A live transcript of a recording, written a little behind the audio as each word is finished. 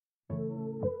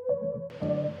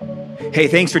Hey,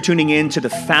 thanks for tuning in to the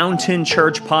Fountain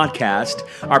Church podcast.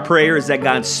 Our prayer is that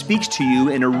God speaks to you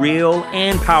in a real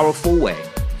and powerful way.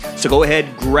 So go ahead,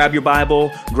 grab your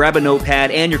Bible, grab a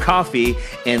notepad and your coffee,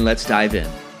 and let's dive in.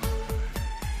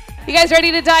 You guys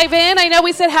ready to dive in? I know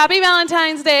we said Happy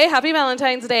Valentine's Day. Happy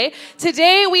Valentine's Day.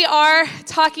 Today we are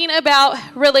talking about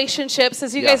relationships.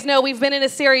 As you guys know, we've been in a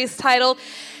series titled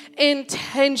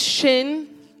Intentionally.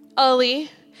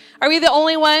 Are we the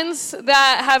only ones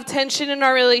that have tension in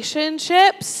our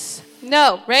relationships?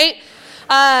 No, right?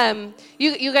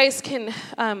 You guys can,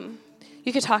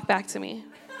 you can talk back to me.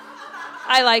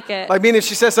 I like it. Like, meaning if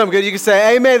she says something good, you can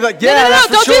say, amen. Like, yeah, no, that's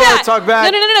for don't sure. Do that. Talk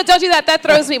back. No, don't do that. That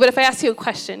throws me. But if I ask you a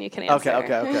question, you can answer.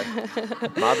 Okay.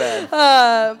 My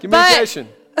bad. Communication.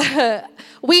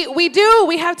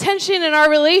 We have tension in our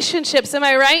relationships, am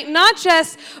I right? Not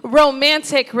just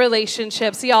romantic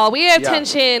relationships, y'all. We have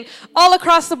tension all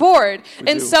across the board.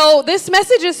 So this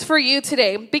message is for you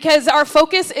today because our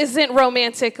focus isn't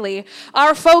romantically.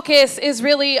 Our focus is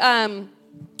really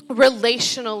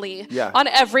relationally on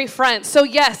every front. So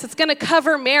yes, it's going to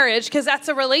cover marriage because that's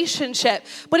a relationship,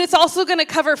 but it's also going to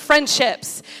cover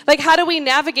friendships. Like, how do we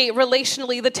navigate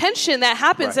relationally the tension that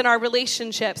happens in our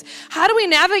relationships? How do we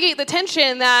navigate the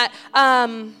tension that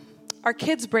our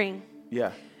kids bring?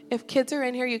 Yeah. If kids are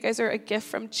in here, you guys are a gift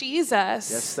from Jesus.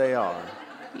 Yes, they are.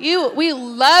 We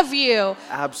love you.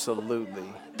 Absolutely.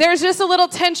 There's just a little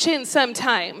tension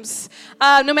sometimes,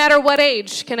 no matter what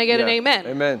age. Can I get an amen?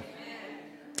 Amen.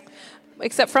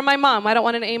 Except from my mom. I don't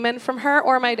want an amen from her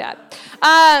or my dad.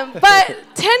 But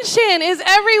tension is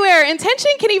everywhere. And tension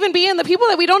can even be in the people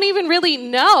that we don't even really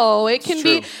know. It can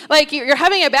be like you're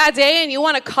having a bad day and you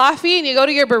want a coffee and you go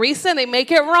to your barista and they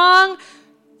make it wrong.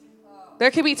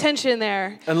 There could be tension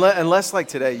there. Unless like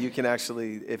today, you can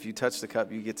actually, if you touch the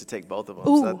cup, you get to take both of them.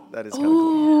 So that is kind of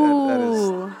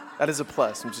cool. That is a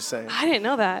plus. I'm just saying. I didn't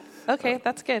know that. Okay,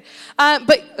 that's good.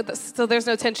 So there's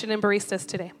no tension in baristas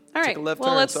today. All right.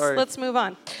 Let's move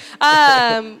on.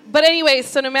 But anyways,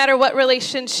 so no matter what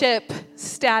relationship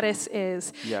status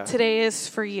is, today is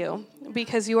for you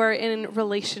because you are in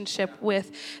relationship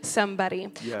with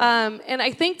somebody. And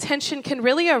I think tension can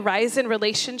really arise in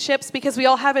relationships because we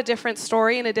all have a different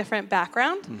story and a different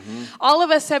background. Mm-hmm. All of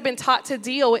us have been taught to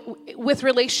deal with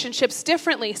relationships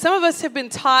differently. Some of us have been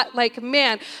taught, like,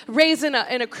 man, raised in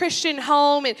a Christian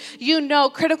home, and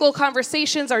critical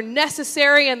conversations are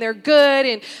necessary and they're good,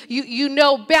 and you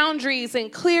know boundaries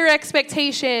and clear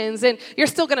expectations, and you're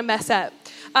still going to mess up.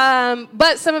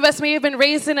 But some of us may have been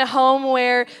raised in a home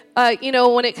where,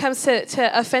 when it comes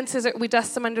to offenses, we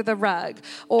dust them under the rug,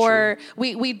 or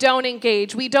we don't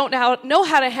engage. We don't know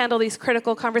how to handle these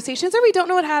critical conversations, or we don't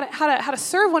know how to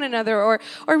serve one another, or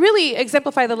really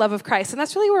exemplify the love of Christ. And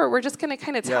that's really where we're just going to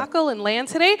kind of tackle and land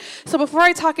today. So before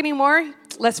I talk anymore,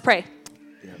 let's pray.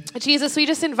 Jesus, we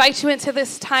just invite you into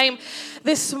this time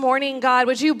this morning, God.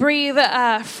 Would you breathe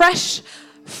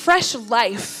fresh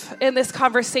life in this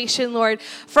conversation, Lord,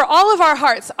 for all of our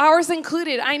hearts, ours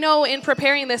included. I know in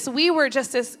preparing this, we were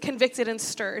just as convicted and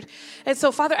stirred. And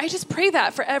so, Father, I just pray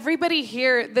that for everybody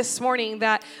here this morning,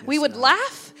 that we would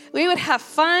laugh, we would have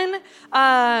fun,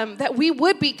 that we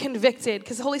would be convicted,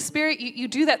 because the Holy Spirit, you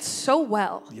do that so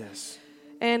well. Yes.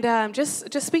 And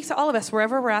just speak to all of us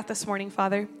wherever we're at this morning,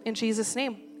 Father, in Jesus'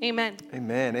 name. Amen.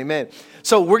 Amen.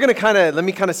 So we're going to let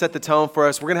me set the tone for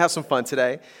us. We're going to have some fun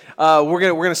today. We're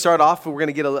going to start off, we're going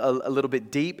to get a little bit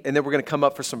deep, and then we're going to come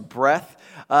up for some breath,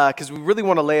 because we really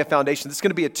want to lay a foundation. This is going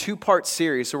to be a 2-part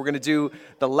series, so we're going to do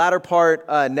the latter part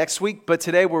next week, but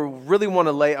today we really want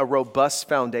to lay a robust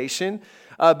foundation,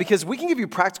 because we can give you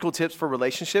practical tips for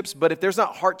relationships, but if there's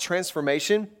not heart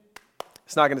transformation,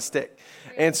 it's not going to stick.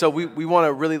 And so we want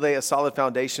to really lay a solid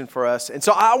foundation for us. And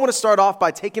so I want to start off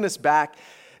by taking us back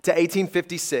to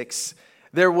 1856.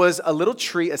 There was a little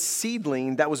tree, a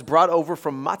seedling, that was brought over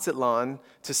from Mazatlan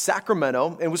to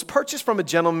Sacramento and was purchased from a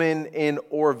gentleman in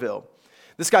Oroville.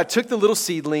 This guy took the little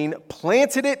seedling,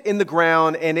 planted it in the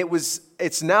ground, and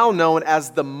it's now known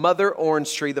as the mother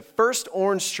orange tree, the first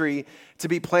orange tree to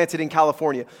be planted in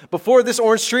California. Before this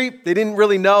orange tree, they didn't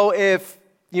really know if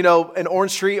an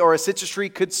orange tree or a citrus tree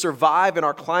could survive in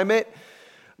our climate,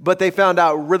 but they found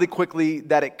out really quickly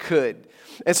that it could.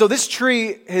 And so this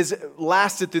tree has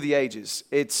lasted through the ages.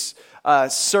 It's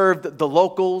served the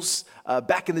locals.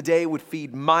 Back in the day, it would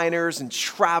feed miners and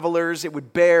travelers. It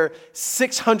would bear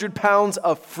 600 pounds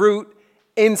of fruit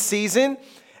in season.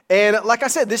 And like I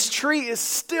said, this tree is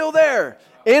still there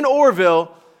in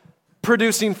Oroville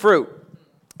producing fruit.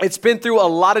 It's been through a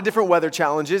lot of different weather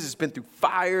challenges. It's been through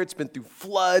fire. It's been through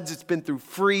floods. It's been through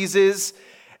freezes.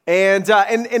 And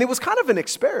it was kind of an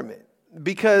experiment.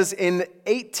 because in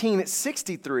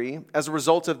 1863, as a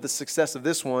result of the success of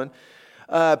this one,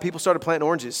 people started planting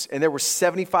oranges, and there were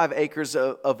 75 acres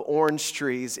of orange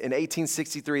trees in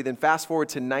 1863. Then fast forward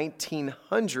to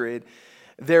 1900,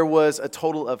 there was a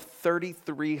total of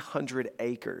 3,300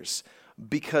 acres.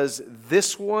 Because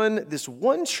this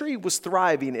one tree was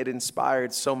thriving, it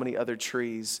inspired so many other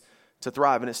trees to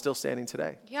thrive, and it's still standing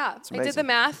today. Yeah, I did the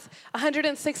math.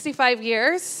 165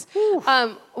 years.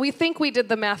 We think we did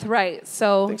the math right,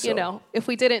 so. If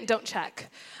we didn't, don't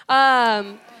check.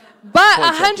 But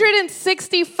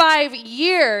 165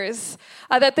 years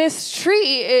that this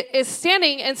tree is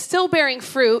standing and still bearing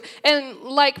fruit, and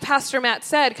like Pastor Matt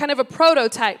said, kind of a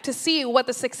prototype to see what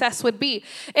the success would be.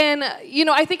 And,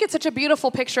 I think it's such a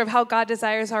beautiful picture of how God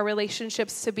desires our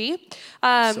relationships to be.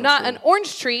 Not an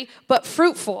orange tree, but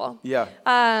fruitful. Yeah.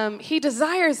 He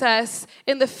desires us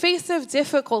in the face of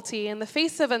difficulty, in the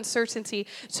face of uncertainty,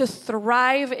 to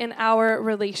thrive in our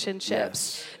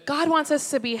relationships. Yes. God wants us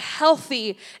to be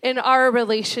healthy in our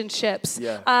relationships.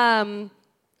 Yeah.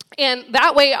 And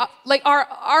that way, like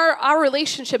our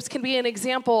relationships can be an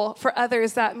example for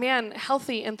others that, man,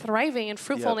 healthy and thriving and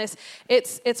fruitfulness,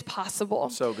 it's possible.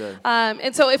 So good.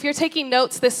 And so if you're taking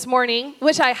notes this morning,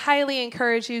 which I highly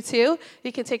encourage you to,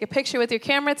 you can take a picture with your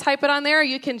camera, type it on there, or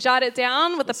you can jot it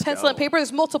down with a pencil and paper.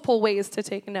 There's multiple ways to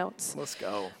take notes. Let's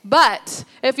go. But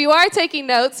if you are taking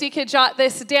notes, you can jot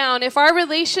this down. If our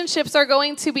relationships are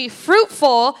going to be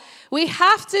fruitful, we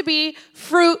have to be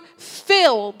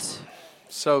fruit-filled.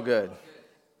 So good.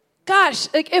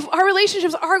 Gosh, like if our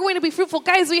relationships are going to be fruitful,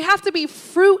 guys, we have to be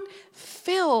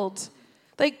fruit-filled.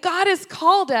 Like God has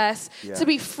called us to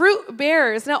be fruit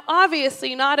bearers. Now,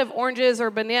 obviously, not of oranges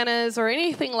or bananas or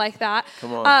anything like that.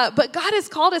 Come on. But God has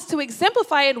called us to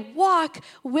exemplify and walk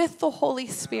with the Holy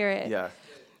Spirit. Yeah.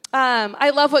 I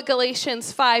love what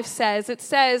Galatians 5 says. It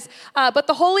says, but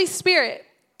the Holy Spirit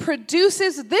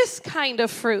produces this kind of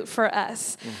fruit for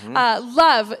us.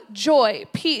 Love, joy,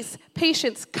 peace,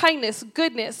 patience, kindness,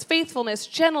 goodness, faithfulness,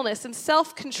 gentleness, and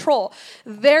self-control.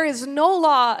 There is no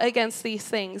law against these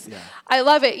things. Yeah. I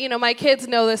love it. My kids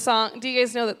know this song. Do you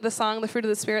guys know the song, the Fruit of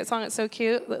the Spirit song? It's so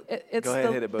cute. It's Go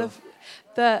ahead, hit it, boo.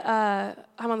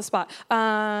 I'm on the spot.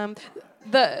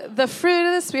 The fruit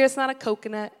of the Spirit's not a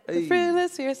coconut. Hey. The fruit of the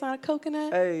Spirit's not a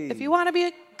coconut. Hey. If you want to be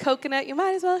a coconut, you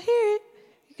might as well hear it.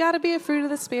 You got to be a fruit of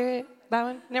the Spirit. That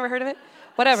one? Never heard of it?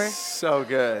 Whatever. So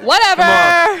good.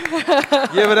 Whatever.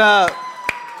 Give it up.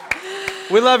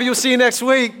 We love you. We'll see you next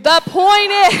week. The point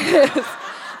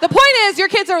is your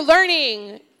kids are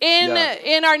learning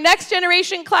in our next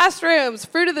generation classrooms,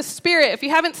 fruit of the Spirit. If you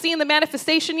haven't seen the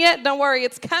manifestation yet, don't worry,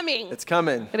 it's coming. It's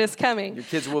coming. It is coming. Your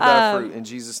kids will bear fruit in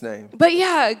Jesus' name. But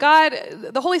yeah, God,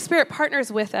 the Holy Spirit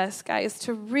partners with us, guys,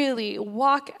 to really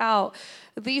walk out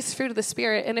these fruit of the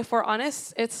Spirit. And if we're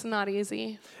honest, it's not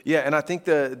easy. Yeah, and I think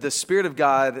the Spirit of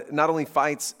God not only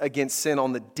fights against sin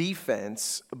on the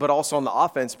defense, but also on the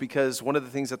offense, because one of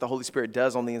the things that the Holy Spirit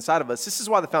does on the inside of us, this is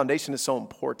why the foundation is so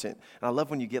important. And I love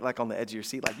when you get like on the edge of your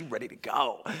seat, like you're ready to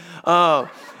go.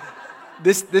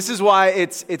 This is why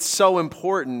it's so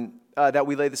important that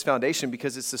we lay this foundation,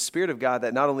 because it's the Spirit of God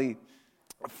that not only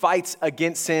fights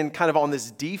against sin kind of on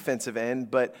this defensive end,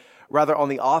 but rather on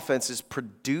the offense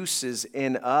produces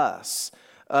in us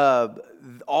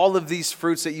all of these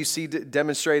fruits that you see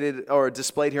demonstrated or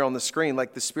displayed here on the screen.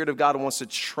 Like the Spirit of God wants to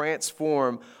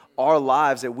transform our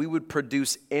lives, that we would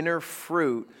produce inner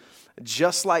fruit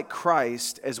just like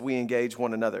Christ as we engage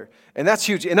one another. And that's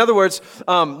huge. In other words,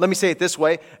 let me say it this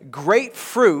way. Great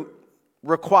fruit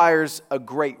requires a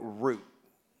great root.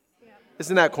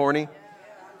 Isn't that corny?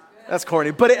 That's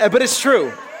corny, but it's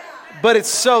true. But it's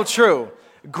so true.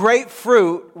 Great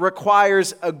fruit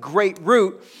requires a great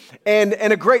root, and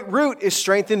a great root is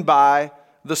strengthened by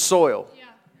the soil. Yeah.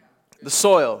 The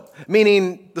soil,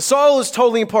 meaning the soil is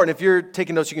totally important. If you're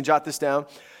taking notes, you can jot this down.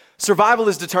 Survival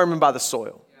is determined by the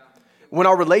soil. When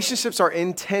our relationships are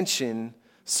in tension,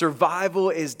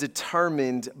 survival is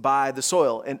determined by the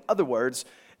soil. In other words,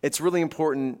 it's really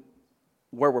important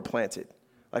where we're planted.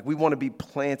 Like we want to be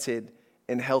planted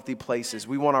in healthy places.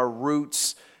 We want our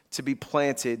roots to be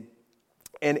planted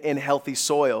in healthy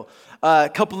soil.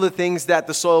 A couple of things that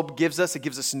the soil gives us, it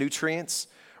gives us nutrients,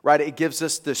 right? It gives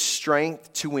us the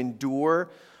strength to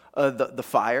endure the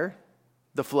fire,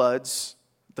 the floods,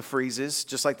 the freezes,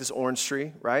 just like this orange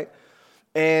tree, right?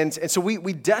 And so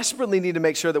we desperately need to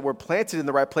make sure that we're planted in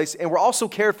the right place, and we're also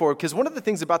cared for, because one of the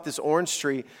things about this orange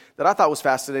tree that I thought was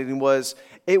fascinating was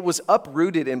it was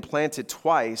uprooted and planted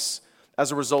twice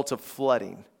as a result of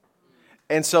flooding.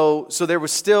 And so there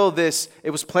was still this, it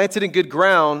was planted in good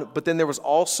ground, but then there was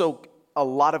also a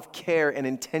lot of care and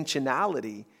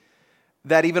intentionality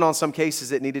that even on some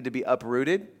cases it needed to be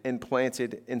uprooted and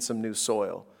planted in some new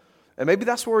soil. And maybe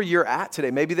that's where you're at today.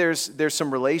 Maybe there's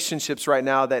some relationships right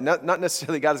now that not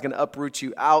necessarily God is going to uproot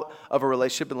you out of a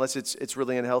relationship unless it's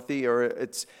really unhealthy, or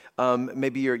it's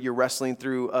maybe you're wrestling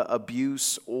through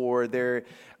abuse, or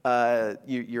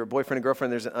your boyfriend and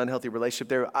girlfriend, there's an unhealthy relationship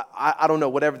there. I don't know,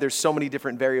 whatever. There's so many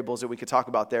different variables that we could talk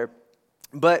about there.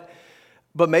 But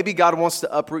maybe God wants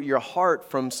to uproot your heart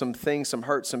from some things, some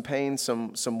hurt, some pain,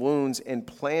 some wounds, and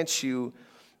plant you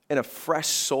in a fresh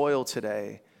soil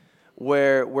today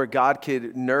where God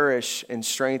could nourish and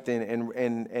strengthen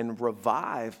and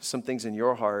revive some things in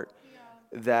your heart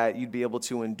that you'd be able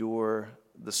to endure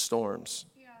the storms.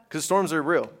 Because storms are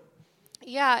real.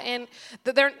 Yeah, and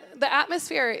the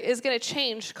atmosphere is going to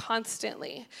change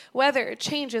constantly. Weather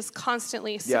changes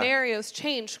constantly. Scenarios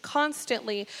change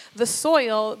constantly. The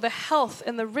soil, the health,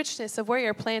 and the richness of where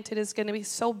you're planted is going to be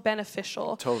so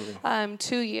beneficial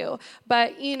to you.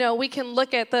 But, we can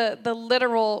look at the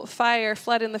literal fire,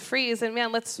 flood, and the freeze, and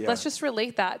man, let's just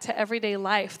relate that to everyday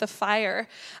life, the fire.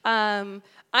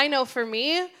 I know for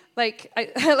me, like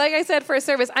I said for a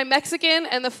service, I'm Mexican,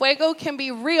 and the fuego can be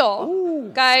real.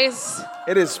 Ooh. Guys.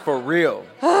 It is for real.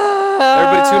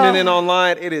 Everybody tuning in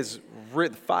online, the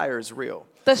fire is real.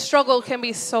 The struggle can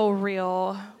be so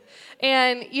real.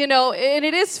 And, and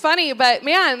it is funny, but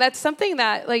man, that's something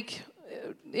that,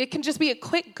 it can just be a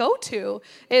quick go-to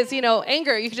is,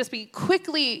 anger. You can just be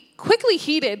quickly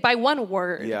heated by one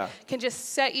word. Yeah. Can just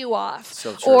set you off.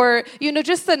 So true. Or,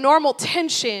 just the normal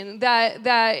tension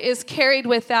that is carried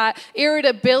with that.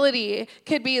 Irritability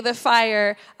could be the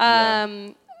fire.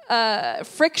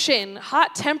 Friction,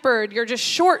 hot-tempered, you're just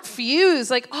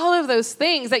short-fused, all of those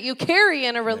things that you carry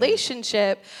in a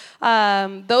relationship,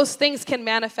 those things can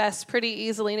manifest pretty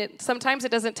easily. And sometimes it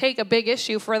doesn't take a big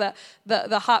issue for the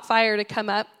hot fire to come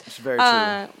up. It's very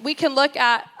true. We can look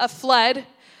at a flood.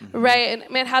 Mm-hmm. Right?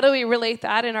 And man, how do we relate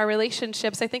that in our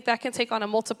relationships? I think that can take on a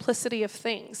multiplicity of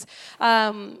things.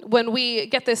 When we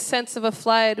get this sense of a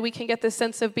flood, we can get this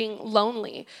sense of being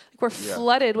lonely. We're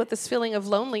flooded with this feeling of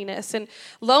loneliness. And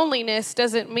loneliness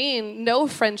doesn't mean no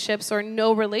friendships or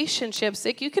no relationships.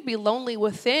 You could be lonely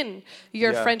within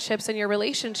your friendships and your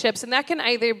relationships. And that can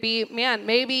either be,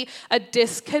 maybe a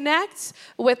disconnect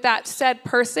with that said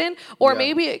person, or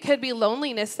maybe it could be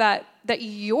loneliness that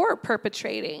you're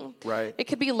perpetrating. Right. It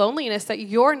could be loneliness that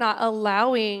you're not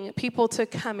allowing people to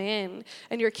come in,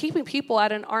 and you're keeping people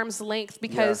at an arm's length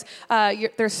because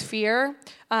there's fear.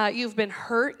 You've been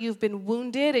hurt, you've been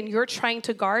wounded, and you're trying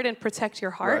to guard and protect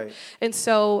your heart. Right. And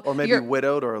so, or maybe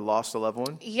widowed or lost a loved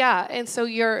one. Yeah, and so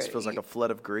it feels like a flood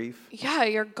of grief. Yeah,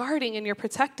 you're guarding and you're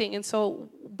protecting, and so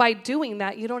by doing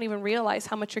that, you don't even realize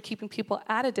how much you're keeping people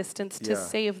at a distance to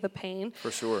save the pain.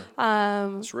 For sure,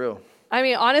 it's real.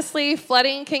 Honestly,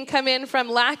 flooding can come in from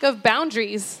lack of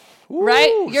boundaries. Ooh,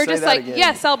 right? You're just like, again.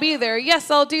 Yes, I'll be there. Yes,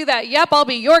 I'll do that. Yep, I'll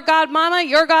be your godmama,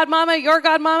 your godmama, your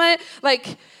godmama.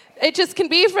 It just can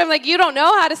be from you don't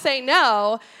know how to say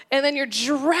no, and then you're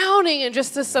drowning in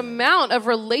just this amount of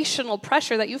relational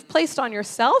pressure that you've placed on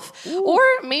yourself. Ooh. Or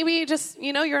maybe just,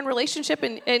 you're in a relationship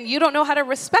and you don't know how to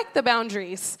respect the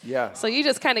boundaries. Yeah. So you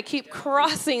just kind of keep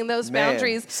crossing those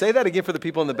boundaries. Say that again for the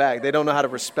people in the back. They don't know how to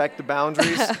respect the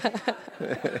boundaries.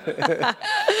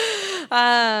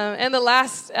 And the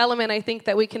last element I think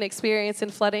that we can experience in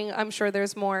flooding, I'm sure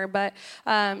there's more, but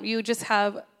you just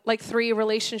have 4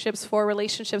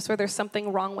 relationships where there's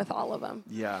something wrong with all of them.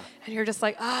 Yeah. And you're just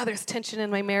like, there's tension in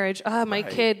my marriage. My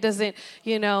kid doesn't,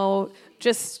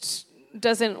 just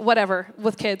doesn't, whatever,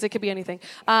 with kids, it could be anything.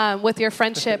 With your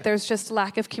friendship, there's just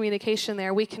lack of communication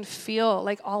there. We can feel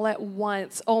all at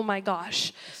once, oh my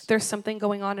gosh, there's something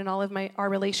going on in all of our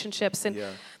relationships. And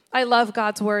I love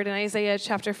God's word in Isaiah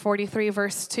chapter 43,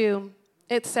 verse 2.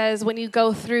 It says, when you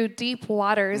go through deep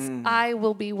waters, I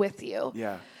will be with you.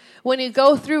 Yeah. When you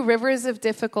go through rivers of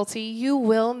difficulty, you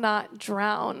will not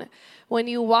drown. When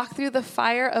you walk through the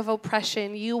fire of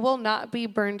oppression, you will not be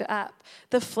burned up.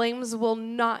 The flames will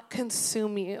not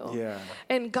consume you. Yeah,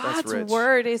 and God's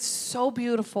word is so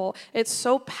beautiful. It's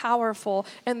so powerful.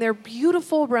 And they're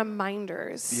beautiful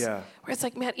reminders. Yeah. Where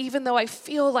it's man, even though I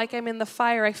feel like I'm in the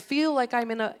fire, I feel like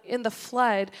I'm in the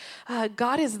flood,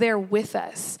 God is there with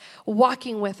us,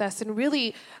 walking with us, and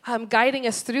really guiding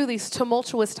us through these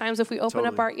tumultuous times if we open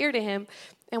up our ear to him.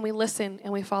 And we listen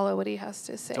and we follow what he has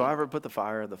to say. Do I ever put the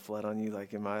fire or the flood on you?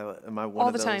 Am I one all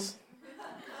of the those time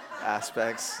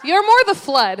aspects? You're more the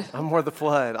flood. I'm more the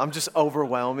flood. I'm just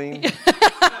overwhelming. It's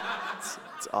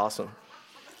awesome.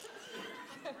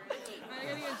 I'm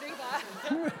gonna drink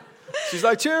that. She's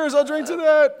like, cheers, I'll drink to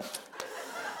that.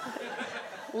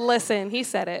 Listen, he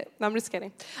said it. No, I'm just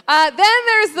kidding. Then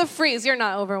there's the freeze. You're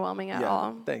not overwhelming at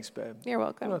all. Thanks, babe. You're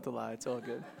welcome. I don't have to lie. It's all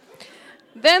good.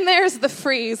 Then there's the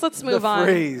freeze. Let's move on.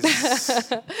 The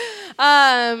freeze.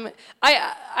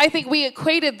 I think we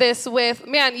equated this with,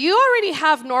 man, you already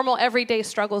have normal everyday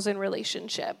struggles in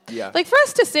relationship. Yeah. Like for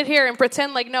us to sit here and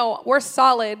pretend like, no, we're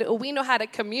solid. We know how to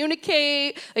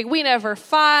communicate. Like we never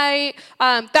fight.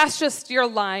 That's just, you're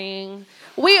lying.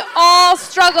 We all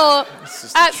struggle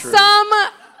at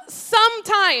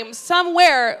sometimes,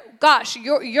 somewhere. Gosh,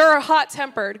 you're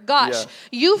hot-tempered. Gosh,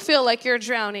 you feel like you're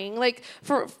drowning. Like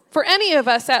for any of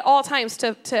us at all times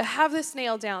to have this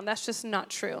nailed down, that's just not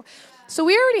true. So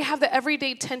we already have the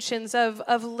everyday tensions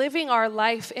of living our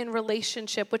life in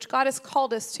relationship, which God has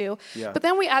called us to. Yeah. But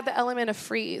then we add the element of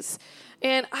freeze.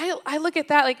 And I look at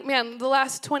that like, man, the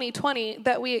last 2020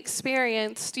 that we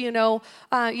experienced, you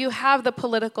have the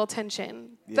political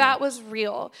tension. Yeah. That was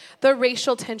real. The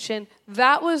racial tension,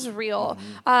 that was real.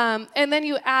 Mm-hmm. And then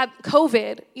you add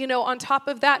COVID, on top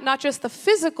of that, not just the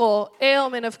physical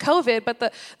ailment of COVID,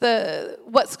 but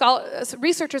what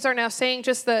researchers are now saying,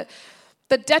 just the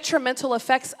detrimental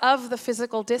effects of the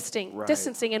physical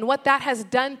distancing and what that has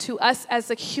done to us as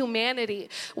a humanity,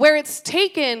 where it's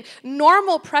taken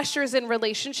normal pressures in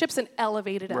relationships and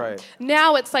elevated them. Right.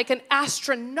 Now it's like an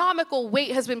astronomical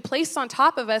weight has been placed on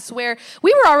top of us where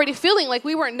we were already feeling like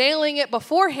we weren't nailing it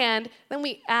beforehand. Then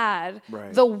we add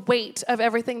the weight of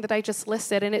everything that I just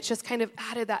listed, and it just kind of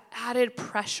added that added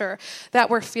pressure that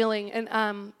we're feeling. And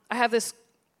I have this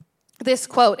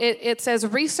quote, it says,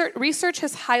 research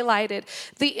has highlighted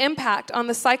the impact on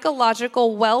the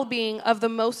psychological well-being of the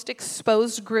most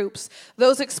exposed groups.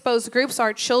 Those exposed groups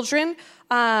are children,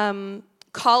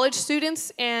 college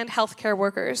students, and healthcare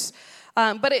workers.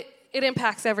 But it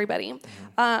impacts everybody,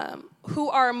 who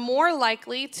are more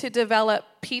likely to develop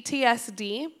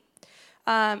PTSD,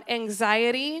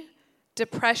 anxiety,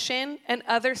 depression, and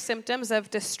other symptoms of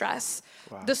distress.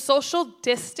 Wow. The social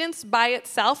distance by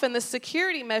itself and the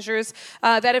security measures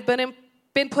that have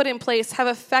been put in place have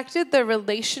affected the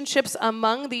relationships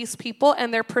among these people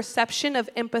and their perception of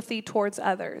empathy towards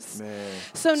others. Man,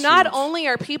 so not only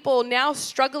are people now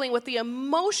struggling with the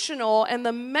emotional and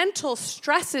the mental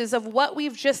stresses of what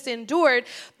we've just endured,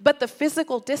 but the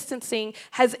physical distancing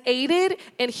has aided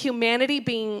in humanity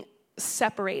being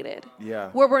separated,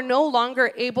 where we're no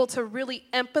longer able to really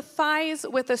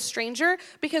empathize with a stranger,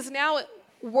 because now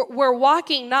we're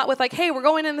walking not with like, hey, we're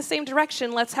going in the same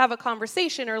direction, let's have a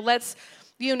conversation, or let's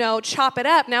chop it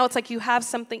up. Now it's like you have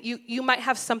something, you might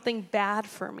have something bad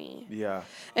for me,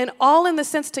 and all in the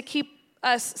sense to keep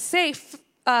us safe.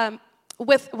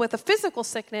 With a physical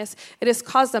sickness, it has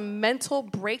caused a mental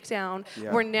breakdown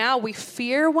where now we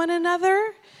fear one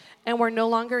another. And we're no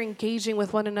longer engaging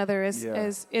with one another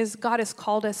as God has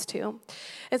called us to.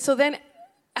 And so then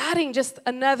adding just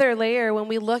another layer when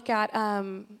we look at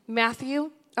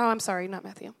Matthew. Oh, I'm sorry, not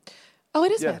Matthew. Oh,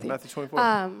 it is Matthew. Matthew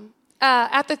 24.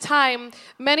 At the time,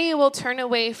 many will turn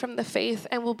away from the faith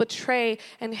and will betray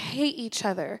and hate each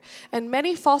other. And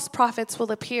many false prophets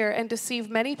will appear and deceive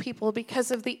many people because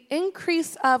of the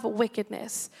increase of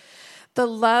wickedness. The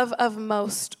love of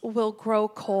most will grow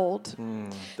cold.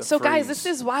 So guys, this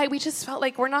is why we just felt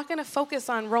like we're not going to focus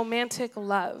on romantic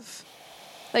love.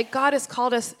 Like God has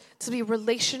called us to be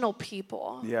relational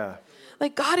people. Yeah.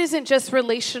 Like God isn't just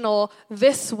relational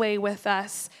this way with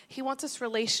us. He wants us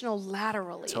relational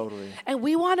laterally. Totally. And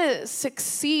we want to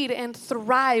succeed and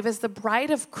thrive as the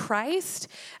bride of Christ,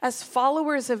 as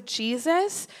followers of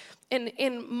Jesus,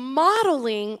 in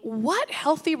modeling what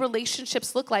healthy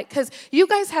relationships look like. Because you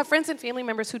guys have friends and family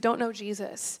members who don't know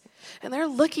Jesus. And they're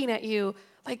looking at you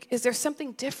like, is there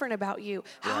something different about you?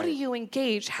 How do you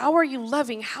engage? How are you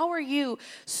loving? How are you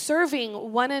serving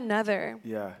one another?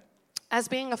 Yeah. As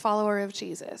being a follower of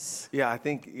Jesus. Yeah, I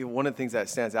think one of the things that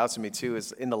stands out to me too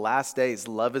is in the last days,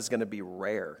 love is going to be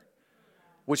rare.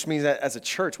 Which means that as a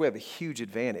church, we have a huge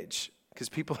advantage. Because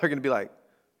people are going to be like,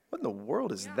 what in the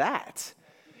world is that?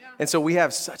 And so we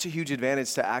have such a huge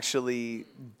advantage to actually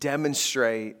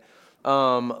demonstrate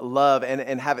love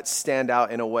and have it stand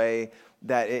out in a way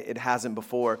that it hasn't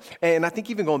before. And I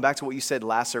think even going back to what you said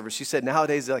last service, you said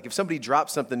nowadays, like if somebody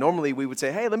drops something, normally we would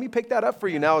say, hey, let me pick that up for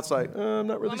you. Now it's like, I'm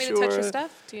not really sure. Want me to touch your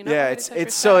stuff? Do you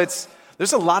know?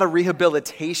 There's a lot of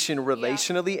rehabilitation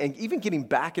relationally, and even getting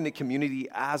back into community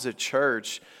as a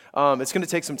church. It's going to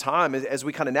take some time as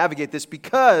we kind of navigate this,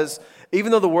 because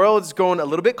even though the world is going a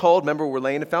little bit cold, remember we're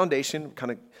laying a foundation.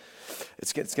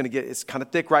 It's kind of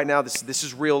thick right now. This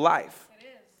is real life. It is.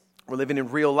 We're living in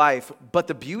real life, but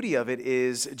the beauty of it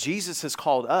is Jesus has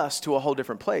called us to a whole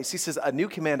different place. He says, "A new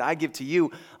command I give to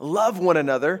you: love one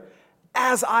another,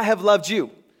 as I have loved you."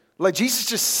 Like Jesus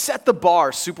just set the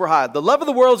bar super high. The love of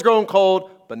the world's growing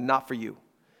cold, but not for you.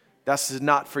 That's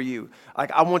not for you.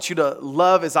 Like I want you to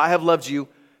love as I have loved you.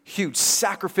 Huge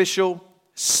sacrificial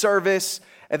service.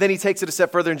 And then he takes it a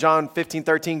step further in John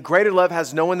 15:13. Greater love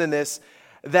has no one than this,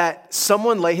 that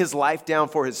someone lay his life down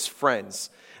for his friends.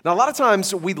 Now, a lot of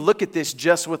times we look at this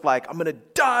just with like, I'm going to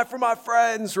die for my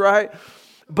friends, right?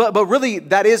 But really,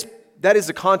 that is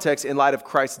the context in light of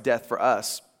Christ's death for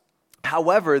us.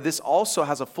 However, this also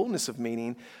has a fullness of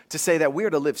meaning to say that we are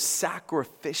to live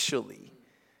sacrificially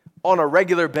on a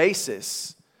regular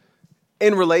basis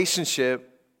in relationship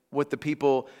with the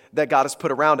people that God has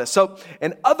put around us. So,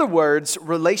 in other words,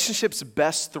 relationships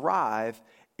best thrive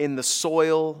in the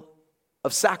soil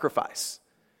of sacrifice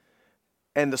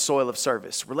and the soil of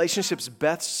service. Relationships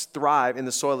best thrive in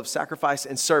the soil of sacrifice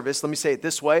and service. Let me say it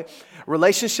this way.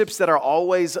 Relationships that are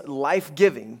always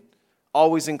life-giving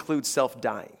always include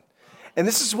self-dying. And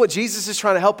this is what Jesus is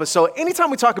trying to help us. So anytime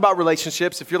we talk about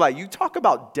relationships, if you're like, you talk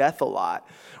about death a lot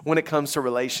when it comes to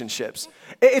relationships.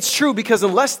 It's true because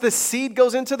unless the seed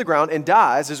goes into the ground and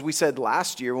dies, as we said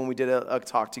last year when we did a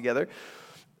talk together,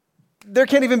 there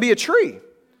can't even be a tree.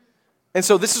 And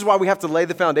so this is why we have to lay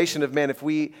the foundation of, man, if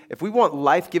we want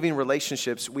life-giving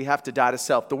relationships, we have to die to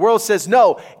self. The world says,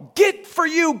 no, get for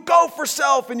you, go for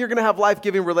self, and you're going to have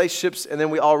life-giving relationships. And then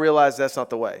we all realize that's not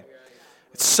the way.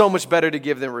 It's so much better to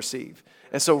give than receive.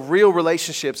 And so real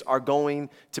relationships are going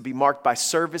to be marked by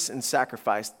service and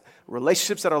sacrifice.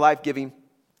 Relationships that are life-giving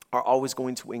are always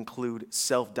going to include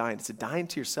self-dying. It's a dying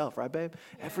to yourself, right, babe?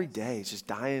 Every day, it's just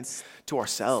dying to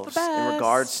ourselves in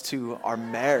regards to our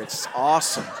marriage. It's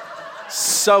awesome.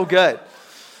 So good.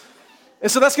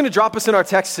 And so that's going to drop us in our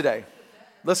text today.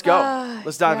 Let's go.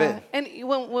 Let's dive in. And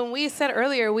when we said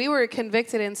earlier, we were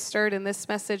convicted and stirred in this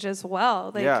message as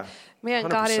well. Like, man,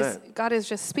 100%. God is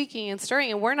just speaking and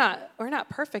stirring, and we're not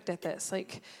perfect at this.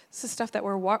 Like, this is stuff that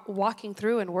we're walking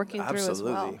through and working through as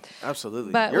well.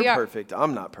 Absolutely. But you're perfect.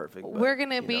 I'm not perfect. But, we're going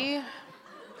to be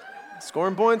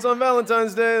scoring points on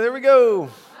Valentine's Day. There we go.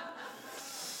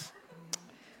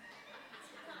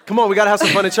 Come on, we got to have some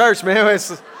fun in church, man.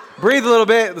 Let's breathe a little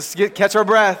bit. Let's catch our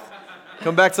breath.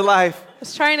 Come back to life. I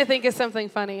was trying to think of something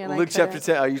funny. And Luke chapter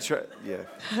 10. Are you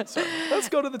Yeah. Sorry. Let's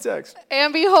go to the text.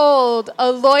 And behold,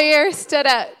 a lawyer stood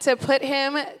up to put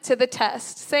him to the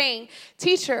test, saying,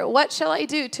 Teacher, what shall I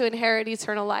do to inherit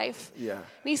eternal life? Yeah. And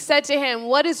he said to him,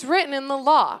 What is written in the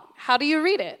law? How do you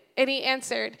read it? And he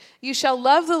answered, You shall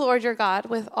love the Lord your God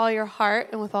with all your heart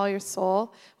and with all your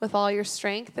soul, with all your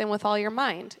strength and with all your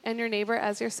mind, and your neighbor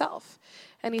as yourself.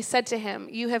 And he said to him,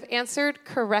 You have answered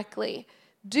correctly.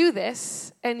 Do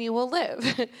this and you will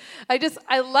live.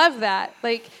 I love that.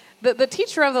 Like the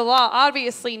teacher of the law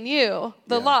obviously knew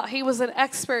the law. He was an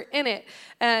expert in it.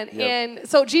 And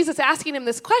so Jesus asking him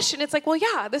this question, it's like, well,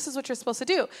 yeah, this is what you're supposed to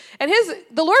do. And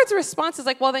the Lord's response is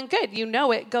like, well, then good, you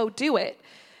know it, go do it.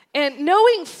 And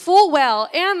knowing full well,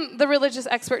 and the religious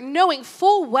expert knowing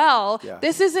full well,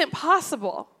 this isn't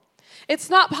possible.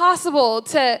 It's not possible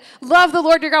to love the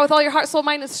Lord your God with all your heart, soul,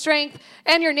 mind, and strength,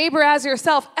 and your neighbor as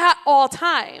yourself at all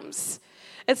times.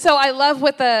 And so I love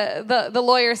what the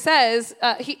lawyer says.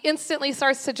 He instantly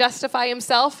starts to justify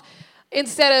himself.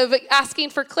 Instead of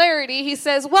asking for clarity, he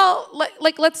says, well,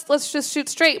 let's just shoot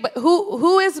straight. But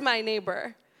who is my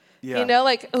neighbor? Yeah. You know,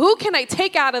 like, who can I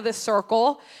take out of this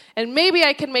circle? And maybe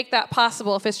I can make that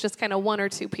possible if it's just kind of one or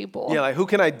two people. Yeah, like, who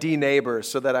can I de-neighbor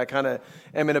so that I kind of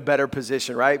am in a better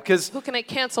position, right? Because who can I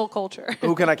cancel culture?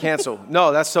 Who can I cancel?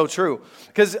 No, that's so true.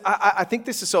 Because I think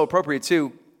this is so appropriate,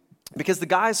 too. Because the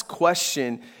guy's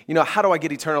question, you know, how do I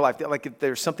get eternal life? Like, if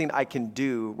there's something I can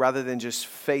do rather than just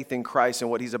faith in Christ and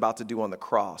what he's about to do on the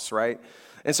cross, right?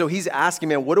 And so he's asking,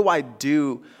 man, what do I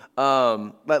do?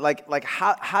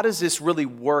 How does this really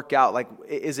work out? Like,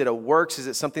 is it a works? Is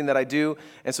it something that I do?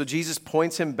 And so Jesus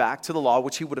points him back to the law,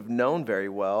 which he would have known very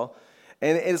well.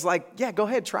 And it's like, yeah, go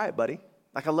ahead, try it, buddy.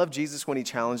 Like, I love Jesus when he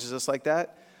challenges us like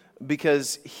that,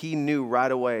 because he knew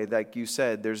right away, like you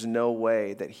said, there's no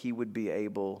way that he would be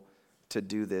able to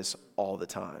do this all the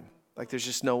time. Like, there's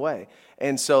just no way.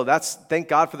 And so thank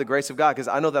God for the grace of God, because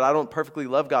I know that I don't perfectly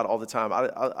love God all the time.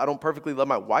 I don't perfectly love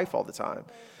my wife all the time.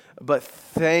 But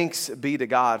thanks be to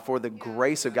God for the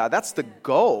grace of God. That's the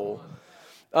goal.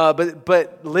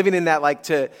 But living in that, like,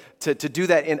 to do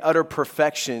that in utter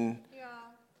perfection,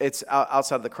 it's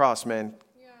outside of the cross, man.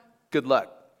 Yeah. Good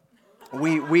luck.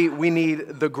 We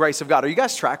need the grace of God. Are you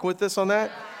guys tracking with this on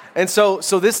that? And so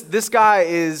this guy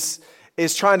is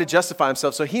trying to justify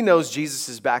himself. So he knows Jesus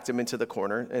has backed him into the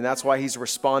corner, and that's why he's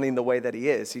responding the way that he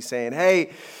is. He's saying,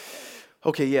 hey,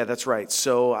 okay, yeah, that's right.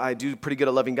 So I do pretty good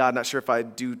at loving God. Not sure if I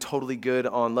do totally good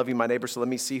on loving my neighbor, so let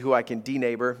me see who I can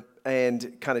de-neighbor.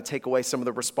 and kind of take away some of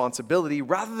the responsibility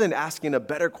rather than asking a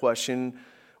better question,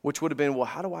 which would have been, well,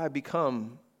 how do I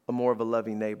become a more of a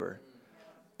loving neighbor?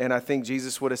 And I think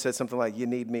Jesus would have said something like, you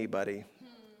need me, buddy.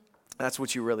 That's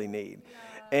what you really need.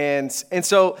 Yeah. And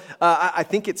so I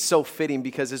think it's so fitting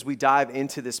because as we dive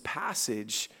into this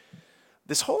passage,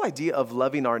 this whole idea of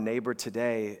loving our neighbor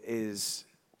today is,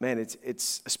 man,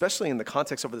 it's especially in the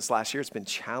context over this last year, it's been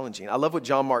challenging. I love what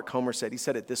John Mark Comer said. He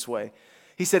said it this way.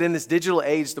 He said, in this digital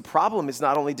age, the problem is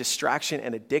not only distraction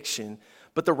and addiction,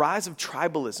 but the rise of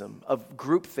tribalism, of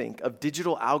groupthink, of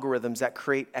digital algorithms that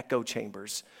create echo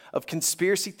chambers, of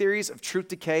conspiracy theories, of truth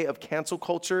decay, of cancel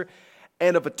culture,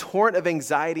 and of a torrent of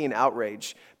anxiety and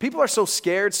outrage. People are so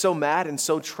scared, so mad, and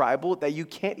so tribal that you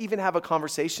can't even have a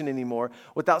conversation anymore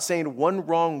without saying one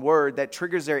wrong word that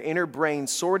triggers their inner brain,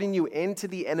 sorting you into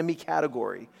the enemy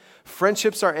category.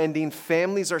 Friendships are ending,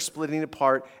 families are splitting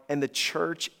apart, and the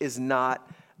church is not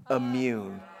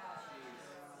immune.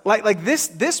 Like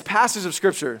this passage of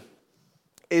Scripture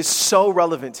is so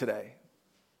relevant today.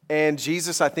 And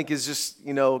Jesus, I think, is just,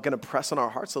 going to press on our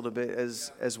hearts a little bit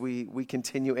as we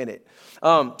continue in it.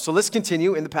 So let's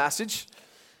continue in the passage.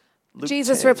 Luke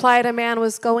Jesus 10. replied, a man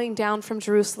was going down from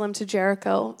Jerusalem to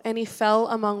Jericho, and he fell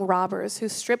among robbers who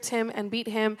stripped him and beat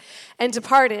him and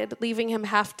departed, leaving him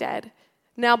half dead.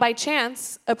 Now by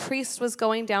chance, a priest was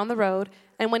going down the road,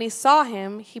 and when he saw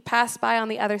him, he passed by on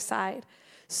the other side.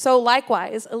 So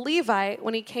likewise, a Levite,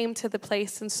 when he came to the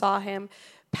place and saw him,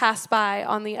 passed by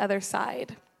on the other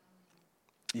side.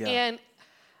 Yeah. And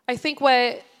I think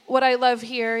what I love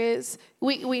here is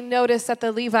we notice that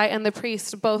the Levite and the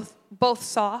priest both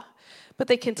saw, but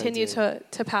they continue to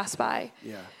pass by.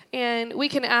 Yeah. And we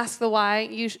can ask the why.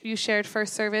 You shared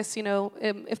first service,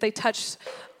 if they touched,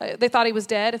 they thought he was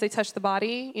dead. If they touched the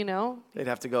body, They'd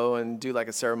have to go and do like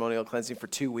a ceremonial cleansing for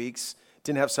 2 weeks.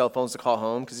 Didn't have cell phones to call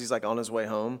home because he's like on his way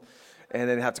home. And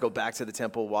then have to go back to the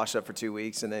temple, wash up for 2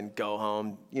 weeks, and then go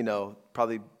home,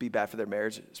 probably be bad for their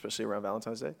marriage, especially around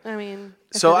Valentine's Day.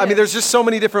 There's just so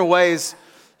many different ways.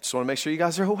 Just want to make sure you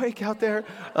guys are awake out there.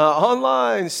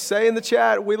 Online, say in the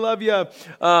chat, we love you.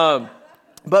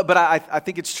 But I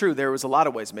think it's true. There was a lot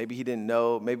of ways. Maybe he didn't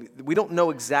know. Maybe we don't know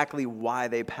exactly why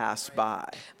they passed by.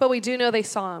 But we do know they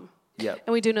saw him. Yep.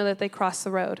 And we do know that they crossed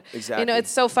the road. Exactly.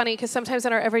 It's so funny because sometimes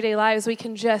in our everyday lives, we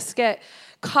can just get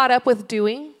caught up with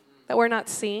doing that we're not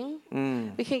seeing.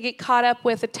 We can get caught up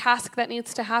with a task that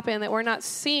needs to happen that we're not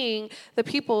seeing the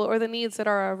people or the needs that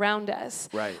are around us.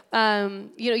 Right.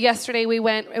 Yesterday we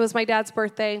went, it was my dad's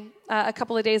birthday a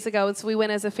couple of days ago, and so we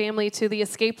went as a family to the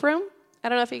escape room. I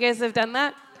don't know if you guys have done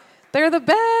that. They're the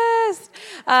best.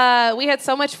 We had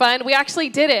so much fun. We actually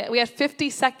did it. We had 50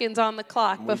 seconds on the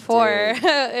clock before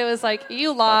it was like,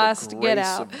 you lost, get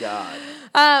out. By the grace of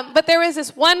God. But there was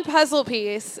this one puzzle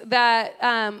piece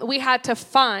that we had to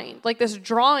find, like this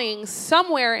drawing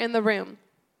somewhere in the room.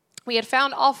 We had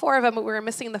found all 4 of them, but we were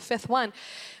missing the 5th one.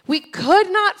 We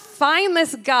could not find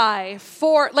this guy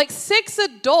for 6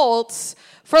 adults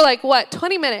for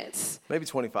 20 minutes. Maybe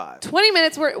 25. 20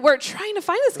 minutes. We're trying to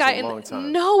find this guy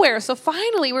and nowhere. So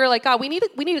finally we were like, God, we need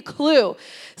a clue.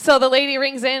 So the lady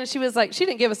rings in and she was like, she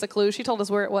didn't give us a clue. She told us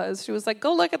where it was. She was like,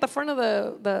 go look at the front of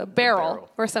the barrel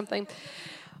or something.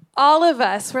 All of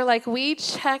us were like, we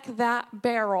check that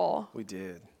barrel. We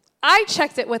did. I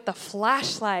checked it with the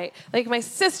flashlight. Like my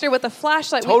sister with the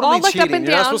flashlight. Totally we all looked cheating. Up and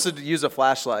You're down. not supposed to use a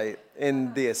flashlight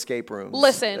in the escape rooms.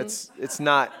 Listen. It's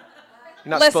not.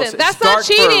 You're not Listen, supposed to. that's It's dark not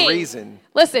cheating. for a reason.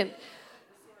 Listen,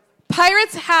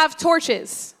 pirates have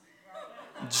torches.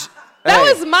 That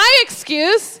was my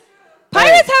excuse.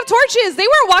 Pirates have torches. They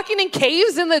were walking in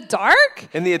caves in the dark.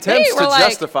 In the attempts to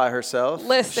justify herself.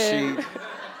 Listen.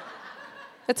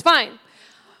 It's fine.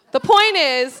 The point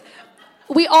is,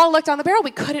 we all looked on the barrel.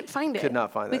 We couldn't find it. Could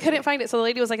not find it. We couldn't find it. So the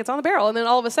lady was like, it's on the barrel. And then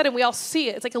all of a sudden, we all see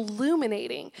it. It's like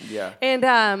illuminating. Yeah.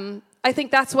 And I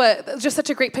think that's just such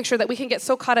a great picture that we can get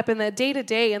so caught up in the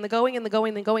day-to-day and the going and the going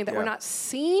and the going that we're not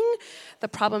seeing the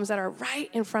problems that are right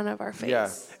in front of our face. Yeah.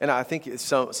 And I think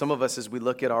some of us, as we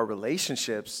look at our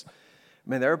relationships,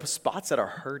 man, there are spots that are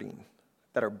hurting,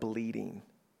 that are bleeding.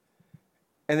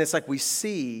 And it's like we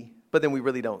see, but then we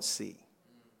really don't see.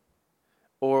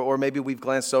 Or maybe we've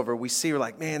glanced over, we see, we're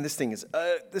like, man, this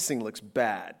thing looks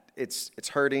bad. It's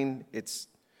hurting, it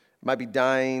might be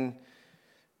dying,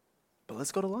 but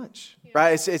let's go to lunch,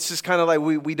 right? It's just kind of like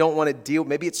we don't want to deal.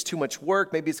 Maybe it's too much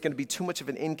work. Maybe it's going to be too much of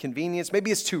an inconvenience. Maybe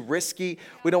it's too risky.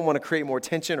 We don't want to create more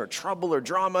tension or trouble or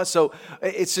drama. So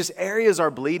it's just areas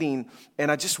are bleeding,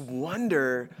 and I just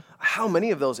wonder how many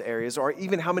of those areas or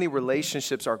even how many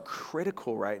relationships are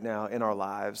critical right now in our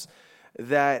lives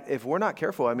that if we're not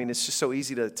careful, I mean, it's just so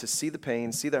easy to see the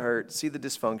pain, see the hurt, see the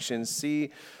dysfunction,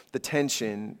 see the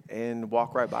tension, and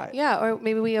walk right by it. Yeah, or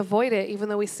maybe we avoid it even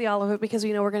though we see all of it because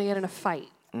we know we're going to get in a fight.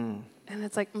 And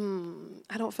it's like,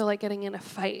 I don't feel like getting in a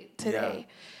fight today.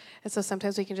 Yeah. And so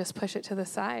sometimes we can just push it to the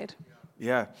side.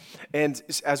 Yeah. And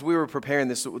as we were preparing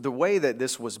this, the way that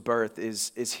this was birthed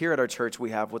is here at our church,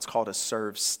 we have what's called a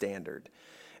serve standard.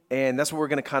 And that's what we're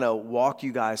going to kind of walk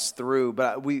you guys through.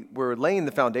 But we're laying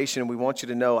the foundation, and we want you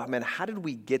to know, man, how did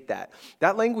we get that?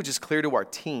 That language is clear to our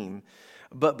team.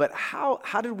 But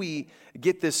how did we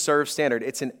get this serve standard?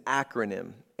 It's an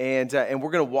acronym. And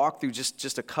we're going to walk through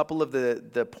just a couple of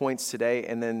the points today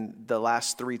and then the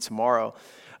last 3 tomorrow.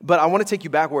 But I want to take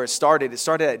you back where it started. It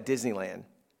started at Disneyland.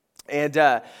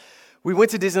 And we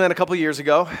went to Disneyland a couple of years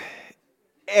ago,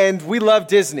 and we love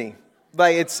Disney.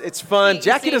 Like it's fun.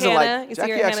 Jackie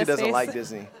actually doesn't like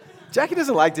Disney. Jackie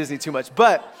doesn't like Disney too much,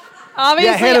 but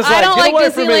obviously Hannah's I don't like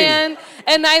Disneyland,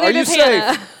 and neither does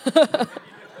Hannah.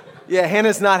 Yeah,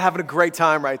 Hannah's not having a great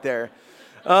time right there.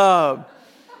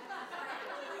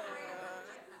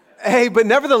 Hey, but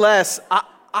nevertheless,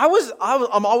 I've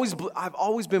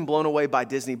always been blown away by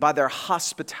Disney, by their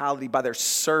hospitality, by their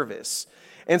service.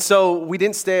 And so we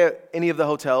didn't stay at any of the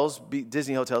hotels,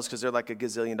 Disney hotels, because they're like $1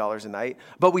 gazillion a night.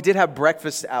 But we did have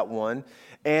breakfast at one.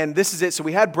 And this is it. So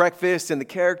we had breakfast, and the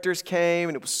characters came,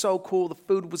 and it was so cool. The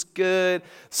food was good.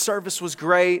 Service was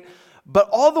great. But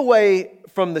all the way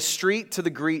from the street to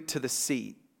the greet to the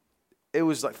seat, it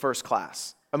was like first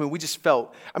class. I mean, we just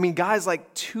felt, guys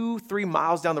like 2-3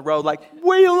 miles down the road, like,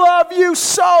 we love you,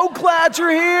 so glad you're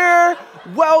here.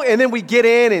 Well, and then we get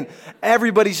in and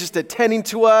everybody's just attending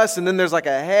to us. And then there's like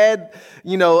a head,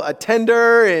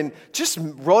 attender, and just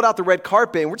rolled out the red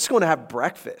carpet, and we're just going to have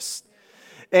breakfast.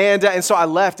 And so I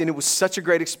left, and it was such a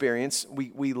great experience.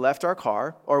 We left our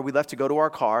car, or we left to go to our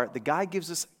car. The guy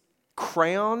gives us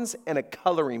crayons and a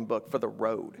coloring book for the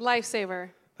road. Lifesaver.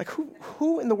 Like,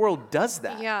 who in the world does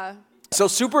that? Yeah. So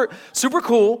super, super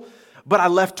cool, but I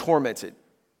left tormented.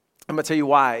 I'm going to tell you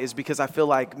why, is because I feel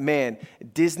like, man,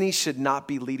 Disney should not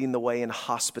be leading the way in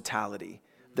hospitality.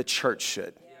 The church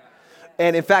should.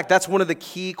 And in fact, that's one of the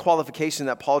key qualifications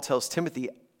that Paul tells Timothy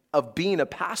of being a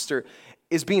pastor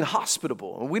is being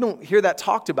hospitable. And we don't hear that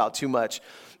talked about too much.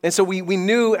 And so we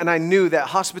knew, and I knew that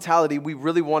hospitality, we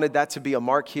really wanted that to be a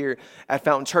mark here at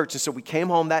Fountain Church. And so we came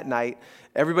home that night.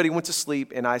 Everybody went to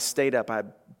sleep, and I stayed up. I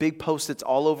had big Post-its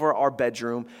all over our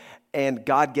bedroom, and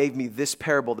God gave me this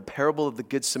parable, the parable of the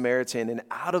Good Samaritan, and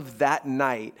out of that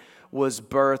night was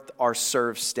birthed our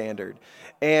serve standard.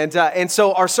 And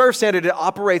so our serve standard, it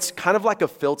operates kind of like a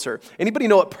filter. Anybody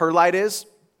know what perlite is?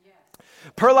 Yes.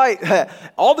 Perlite,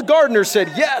 all the gardeners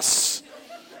said yes.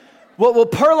 Well,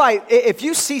 perlite, if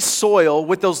you see soil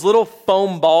with those little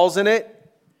foam balls in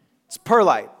it, it's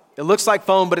perlite. It looks like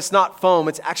foam, but it's not foam.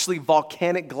 It's actually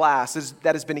volcanic glass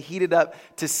that has been heated up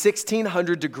to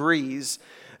 1,600 degrees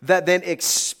that then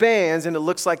expands, and it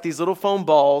looks like these little foam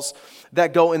balls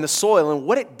that go in the soil. And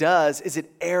what it does is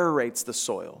it aerates the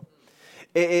soil.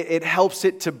 It helps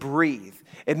it to breathe.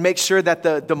 It makes sure that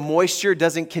the moisture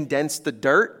doesn't condense the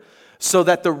dirt so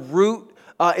that the root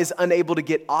is unable to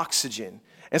get oxygen.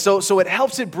 And so it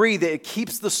helps it breathe. It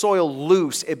keeps the soil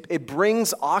loose. It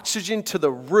brings oxygen to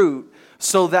the root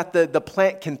so that the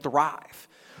plant can thrive.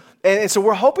 And so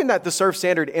we're hoping that the serve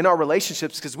standard in our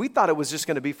relationships, because we thought it was just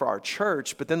going to be for our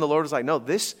church, but then the Lord was like, no,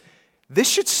 this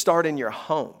should start in your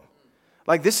home.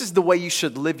 Like, this is the way you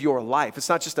should live your life. It's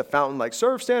not just a fountain like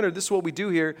serve standard, this is what we do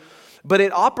here, but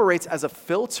it operates as a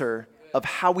filter of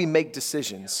how we make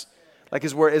decisions. Like,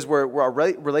 as where our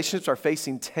relationships are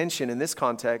facing tension in this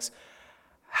context,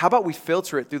 how about we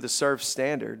filter it through the serve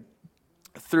standard,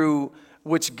 through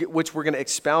which we're going to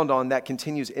expound on, that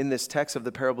continues in this text of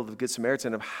the parable of the Good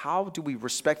Samaritan, of how do we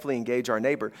respectfully engage our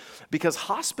neighbor? Because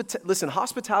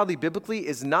hospitality biblically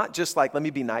is not just like, let me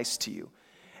be nice to you.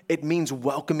 It means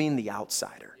welcoming the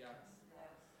outsider.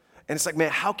 And it's like,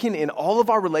 man, how can in all of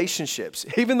our relationships,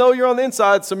 even though you're on the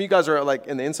inside, some of you guys are like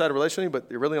in the inside relationally, but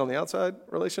you're really on the outside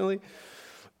relationally.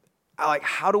 Like,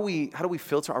 how do we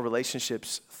filter our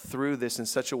relationships through this in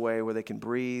such a way where they can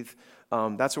breathe?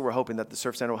 That's what we're hoping, that the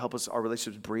serve standard will help our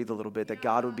relationships breathe a little bit, that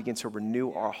God would begin to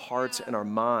renew our hearts and our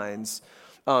minds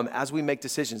as we make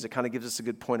decisions. It kind of gives us a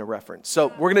good point of reference.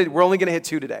 So we're only gonna hit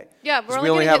 2 today. Yeah, we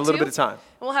only have a little bit of time.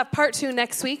 We'll have part 2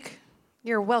 next week.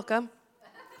 You're welcome.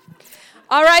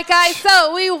 All right, guys,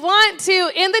 so we want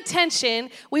to, in the tension,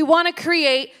 we want to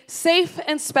create safe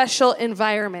and special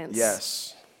environments.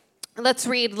 Yes. Let's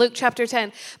read Luke chapter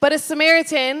 10. But a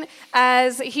Samaritan,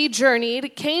 as he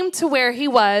journeyed, came to where he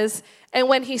was, And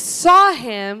when he saw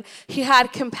him, he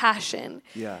had compassion.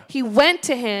 Yeah. He went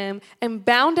to him and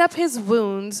bound up his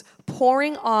wounds,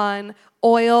 pouring on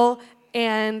oil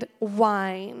and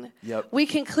wine. Yep. We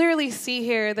can clearly see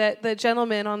here that the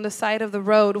gentleman on the side of the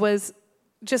road was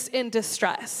just in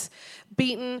distress.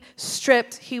 Beaten,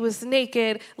 stripped, he was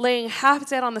naked, laying half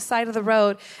dead on the side of the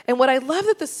road. And what I love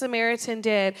that the Samaritan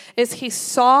did is he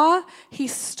saw, he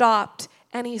stopped,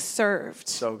 and he served.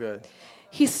 So good.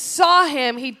 He saw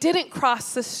him. He didn't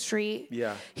cross the street.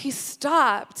 Yeah. He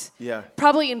stopped. Yeah.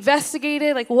 Probably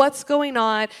investigated, like, what's going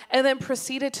on, and then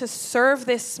proceeded to serve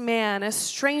this man, a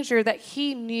stranger that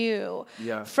he knew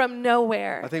from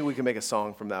nowhere. I think we can make a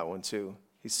song from that one, too.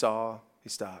 He saw, he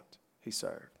stopped, he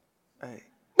served. Hey.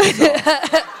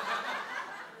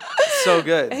 So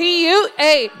good.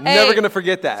 Never gonna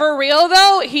forget that. For real,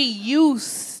 though, he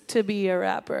used to be a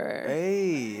rapper.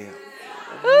 Hey.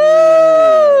 Ooh.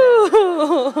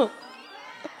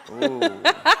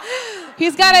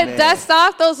 He's got to dust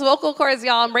off those vocal cords,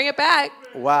 y'all, and bring it back.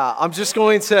 Wow. I'm just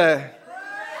going to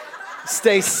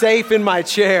stay safe in my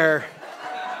chair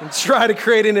and try to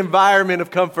create an environment of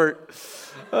comfort.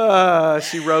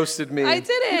 She roasted me. I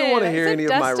didn't. You don't want to hear any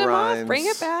of my rhymes. Off, bring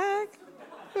it back.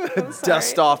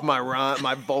 Dust off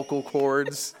my vocal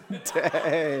cords.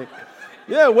 Dang.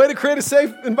 Yeah, way to create a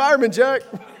safe environment, Jack.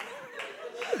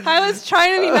 I was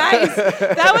trying to be nice.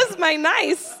 That was my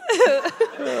nice.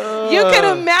 You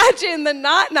can imagine the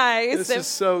not nice. This is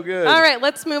so good. All right,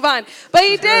 let's move on. But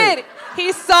he did.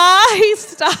 He saw, he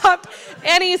stopped,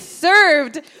 and he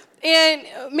served. And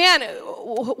man,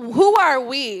 who are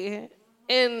we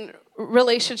in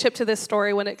relationship to this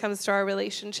story when it comes to our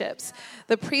relationships?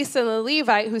 The priest and the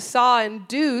Levite who saw and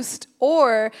induced,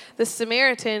 or the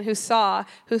Samaritan who saw,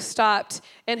 who stopped,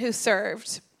 and who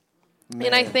served? Man.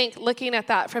 And I think looking at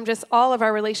that from just all of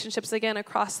our relationships, again,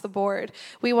 across the board,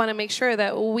 we want to make sure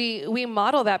that we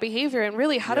model that behavior. And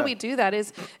really, how do we do that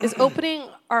is opening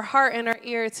our heart and our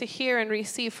ear to hear and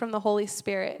receive from the Holy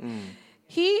Spirit.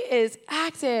 He is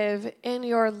active in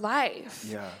your life.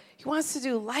 Yeah. He wants to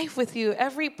do life with you,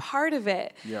 every part of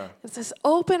it. Yeah. It says,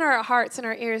 open our hearts and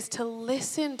our ears to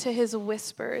listen to his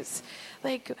whispers.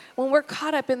 Like when we're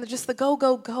caught up in just the go,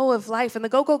 go, go of life and the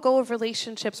go, go, go of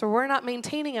relationships where we're not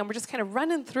maintaining them, we're just kind of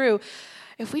running through.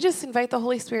 If we just invite the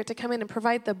Holy Spirit to come in and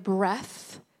provide the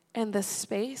breath and the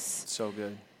space. So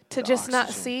good. To just oxygen. Not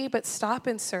see, but stop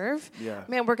and serve. Yeah.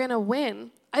 Man, we're going to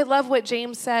win. I love what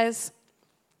James says.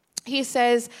 He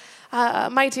says,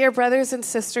 my dear brothers and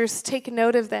sisters, take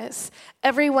note of this.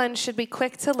 Everyone should be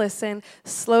quick to listen,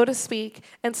 slow to speak,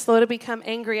 and slow to become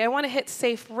angry. I want to hit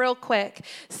safe real quick.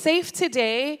 Safe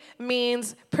today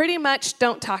means pretty much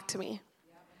don't talk to me.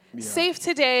 Yeah. Safe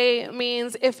today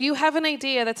means if you have an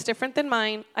idea that's different than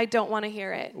mine, I don't want to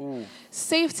hear it. Ooh.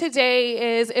 Safe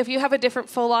today is if you have a different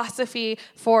philosophy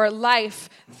for life,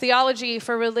 theology,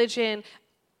 for religion.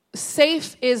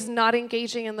 Safe is not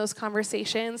engaging in those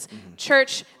conversations. Mm-hmm.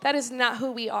 Church, that is not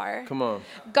who we are. Come on.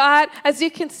 God, as you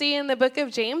can see in the book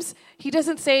of James, he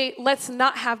doesn't say, let's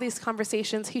not have these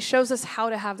conversations. He shows us how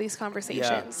to have these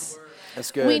conversations. Yeah.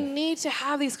 That's good. We need to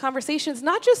have these conversations,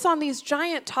 not just on these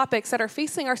giant topics that are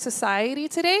facing our society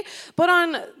today, but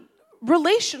on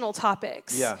relational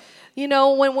topics. Yeah. You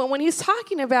know, when he's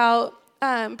talking about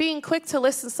being quick to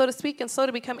listen, slow to speak, and slow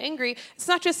to become angry, it's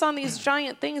not just on these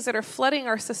giant things that are flooding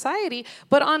our society,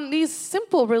 but on these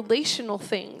simple relational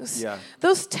things. Yeah.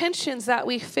 Those tensions that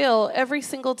we feel every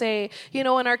single day, you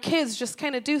know, when our kids just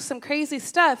kind of do some crazy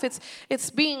stuff,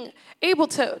 it's being able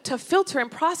to filter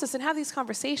and process and have these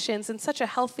conversations in such a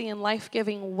healthy and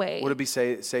life-giving way. Would it be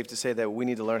safe to say that we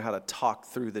need to learn how to talk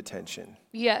through the tension?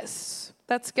 Yes,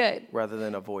 that's good. Rather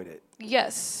than avoid it.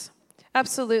 Yes,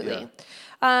 absolutely.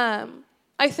 Yeah.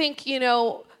 I think, you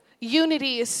know,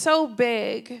 unity is so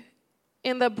big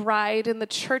in the bride, in the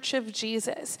church of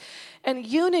Jesus. And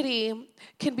unity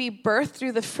can be birthed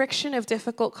through the friction of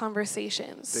difficult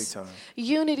conversations. Big time.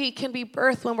 Unity can be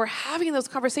birthed when we're having those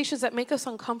conversations that make us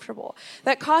uncomfortable,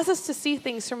 that cause us to see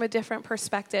things from a different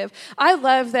perspective. I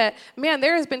love that, man,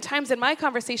 there has been times in my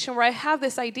conversation where I have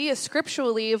this idea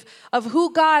scripturally of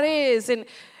who God is,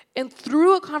 and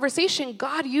through a conversation,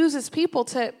 God uses people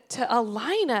to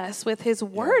align us with his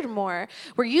word more,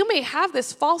 where you may have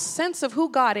this false sense of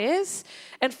who God is,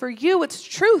 and for you it's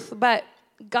truth, but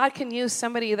God can use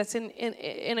somebody that's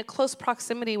in a close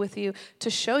proximity with you to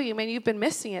show you, man, you've been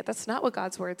missing it. That's not what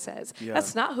God's word says. Yeah.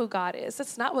 That's not who God is.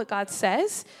 That's not what God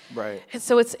says. Right. And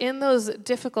so it's in those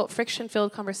difficult,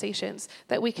 friction-filled conversations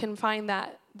that we can find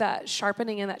that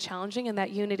sharpening and that challenging and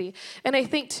that unity. And I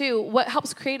think too, what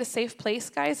helps create a safe place,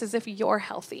 guys, is if you're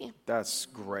healthy. That's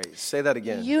great. Say that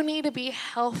again. You need to be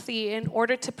healthy in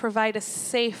order to provide a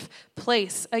safe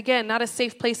place. Again, not a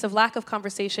safe place of lack of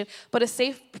conversation, but a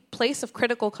safe place of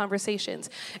critical conversations.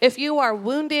 If you are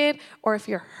wounded, or if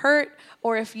you're hurt,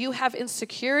 or if you have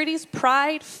insecurities,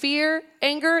 pride, fear,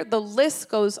 anger, the list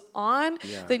goes on,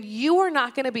 then you are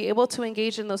not going to be able to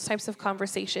engage in those types of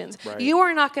conversations. Right. You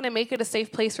are not going to make it a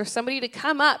safe place for somebody to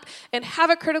come up and have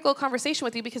a critical conversation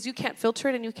with you because you can't filter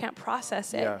it and you can't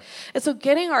process it. Yeah. And so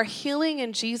getting our healing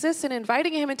in Jesus and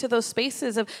inviting him into those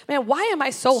spaces of, man, why am I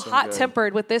so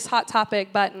hot-tempered with this hot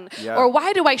topic button? Yeah. Or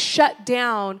why do I shut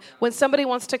down when somebody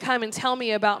wants to come and tell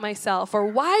me about myself? Or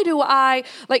why do I,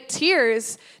 like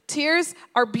tears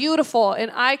are beautiful,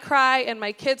 and I cry, and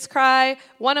my kids cry.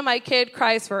 One of my kids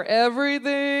cries for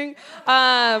everything.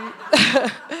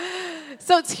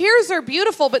 So tears are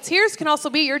beautiful, but tears can also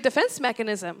be your defense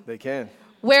mechanism. They can.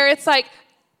 Where it's like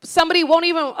somebody won't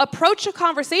even approach a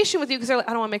conversation with you because they're like,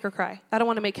 I don't want to make her cry. I don't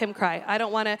want to make him cry. I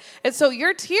don't want to. And so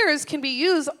your tears can be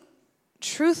used,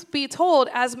 truth be told,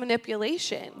 as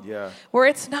manipulation. Yeah. Where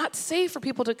it's not safe for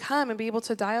people to come and be able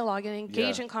to dialogue and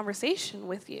engage in conversation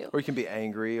with you. Or you can be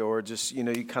angry, or just, you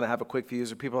kind of have a quick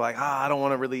fuse, or people are like, I don't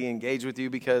want to really engage with you,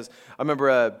 because I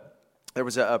remember there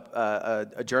was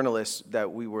a journalist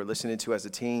that we were listening to as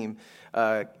a team,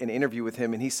 an interview with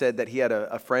him, and he said that he had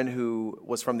a friend who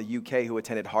was from the UK who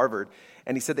attended Harvard,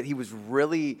 and he said that he was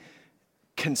really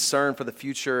concern for the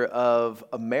future of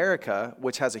America,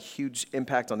 which has a huge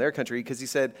impact on their country, because he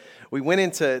said, we went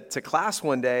into class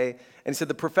one day, and he said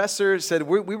the professor said,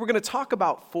 we were going to talk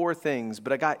about 4 things,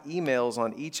 but I got emails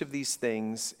on each of these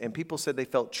things, and people said they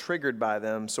felt triggered by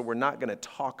them, so we're not going to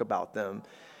talk about them.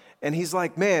 And he's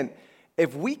like, man,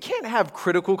 if we can't have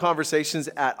critical conversations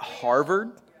at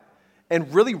Harvard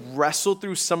and really wrestle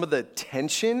through some of the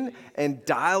tension and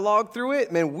dialogue through it,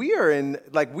 man, we are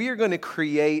going to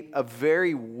create a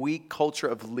very weak culture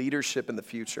of leadership in the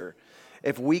future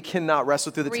if we cannot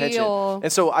wrestle through the tension.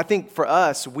 And so I think for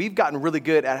us, we've gotten really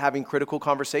good at having critical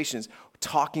conversations,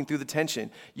 talking through the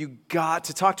tension. You got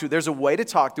to talk to it. There's a way to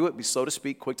talk through it. Be slow to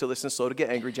speak, quick to listen, slow to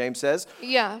get angry, James says.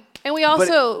 Yeah. And we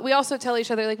also tell each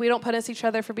other, like, we don't punish each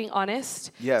other for being honest.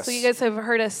 Yes. So you guys have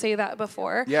heard us say that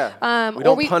before. Yeah. We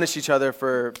don't punish each other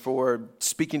for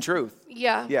speaking truth.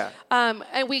 Yeah. Yeah.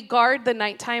 And we guard the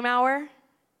nighttime hour.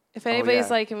 If anybody's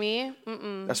like me,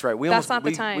 that's right. That's not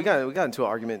the time. We got into an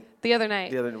argument the other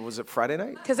night. Was it Friday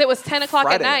night? Because it was 10 o'clock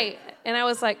at night, and I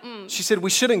was like, She said we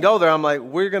shouldn't go there. I'm like,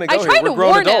 we're gonna go here. We're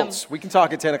grown adults. We can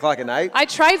talk at 10 o'clock at night. I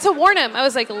tried to warn him. I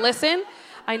was like, listen,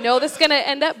 I know this is gonna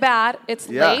end up bad. It's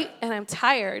late, and I'm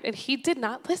tired. And he did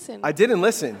not listen. I didn't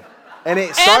listen. And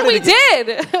it started. And we did.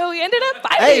 We ended up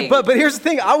fighting. Hey, but here's the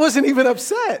thing. I wasn't even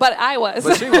upset. But I was.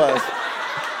 But she was.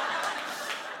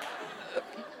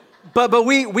 But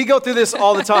we go through this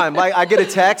all the time. Like, I get a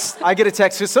text,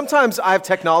 because sometimes I have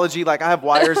technology, like I have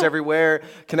wires everywhere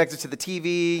connected to the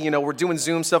TV, we're doing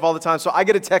Zoom stuff all the time. So I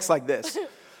get a text like this.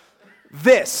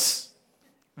 This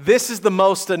is the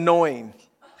most annoying.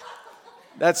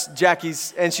 That's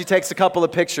Jackie's, and she takes a couple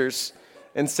of pictures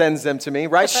and sends them to me,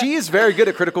 right? She is very good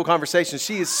at critical conversations.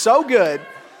 She is so good.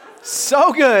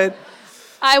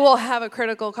 I will have a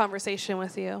critical conversation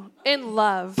with you in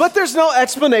love. But there's no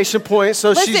explanation point,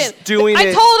 so she's doing it.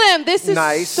 I told him this is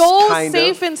nice, so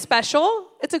safe and special.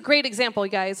 It's a great example,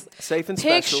 you guys. Safe and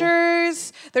special.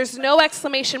 Pictures. There's no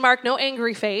exclamation mark, no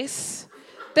angry face.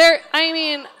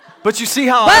 But you see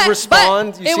how I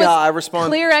respond? You see how I respond?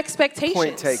 Clear expectations.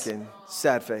 Point taken.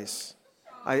 Sad face.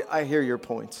 I hear your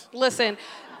point. Listen.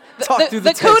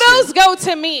 The kudos go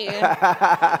to me. They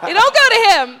don't go to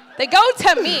him. They go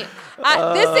to me.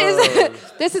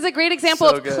 This is a great example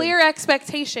of clear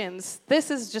expectations.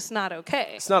 This is just not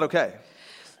okay. It's not okay.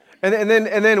 And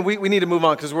then we need to move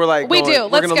on, because we're like, let's go.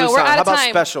 We're out of time. How about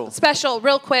special? Special,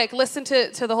 real quick. Listen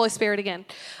to the Holy Spirit again.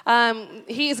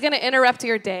 He's going to interrupt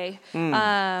your day.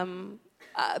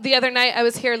 The other night I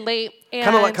was here late, and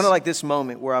kind of like this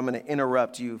moment where I'm going to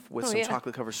interrupt you with some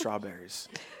chocolate covered strawberries.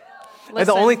 And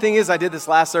the only thing is, I did this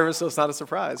last service, so it's not a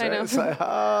surprise. Right? I know. It's like,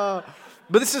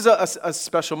 But this is a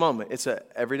special moment. It's an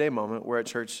everyday moment. We're at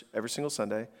church every single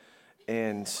Sunday,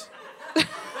 and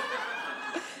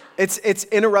it's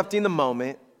interrupting the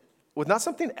moment with not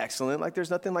something excellent. Like, there's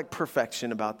nothing like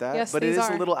perfection about that. Yes, but it is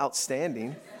a little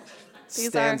outstanding.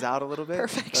 Stands out a little bit.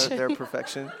 Perfection. Their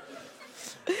perfection.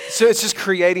 So it's just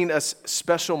creating a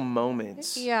special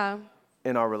moment. Yeah.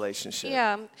 In our relationship.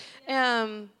 Yeah.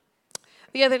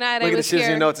 The other night I was here. She doesn't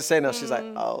even know what to say now. She's like,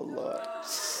 oh, Lord.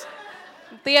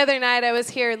 The other night I was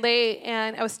here late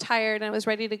and I was tired and I was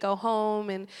ready to go home,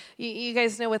 and you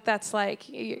guys know what that's like.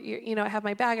 You know, I have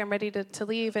my bag, I'm ready to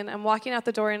leave, and I'm walking out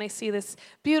the door and I see this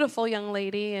beautiful young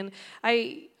lady, and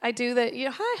I do the,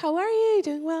 hi, how are you? You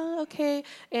doing well? Okay.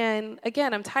 And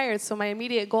again, I'm tired, so my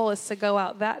immediate goal is to go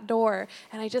out that door,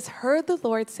 and I just heard the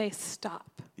Lord say,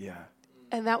 stop. Yeah.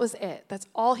 And that was it. That's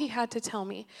all he had to tell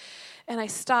me. And I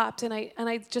stopped, and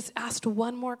I just asked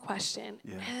one more question,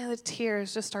 and the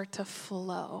tears just start to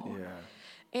flow.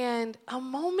 Yeah. And a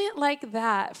moment like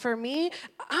that, for me,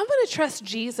 I'm going to trust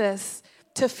Jesus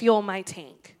to fuel my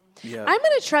tank. Yeah. I'm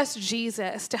going to trust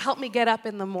Jesus to help me get up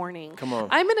in the morning. Come on.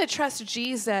 I'm going to trust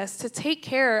Jesus to take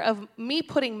care of me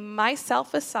putting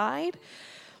myself aside.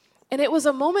 And it was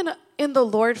a moment in the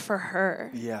Lord for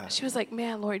her. Yeah. She was like,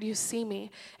 man, Lord, you see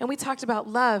me. And we talked about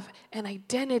love and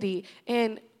identity,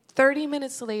 and 30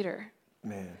 minutes later,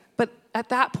 man. But at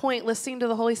that point, listening to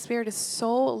the Holy Spirit is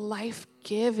so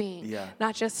life-giving,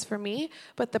 not just for me,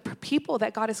 but the people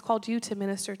that God has called you to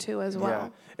minister to as well. Yeah.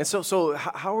 And so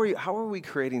how are we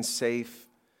creating safe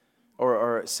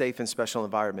or safe and special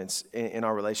environments in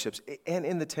our relationships and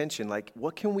in the tension? Like,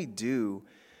 what can we do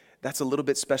that's a little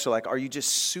bit special? Like, are you just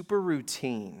super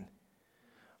routine?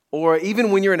 Or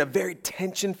even when you're in a very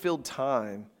tension-filled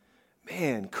time,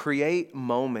 man, create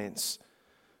moments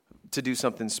to do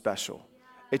something special.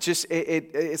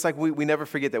 It's like we never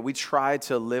forget that. We try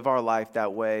to live our life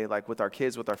that way, like with our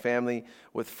kids, with our family,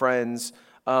 with friends,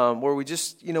 where we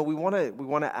just, we want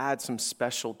to add some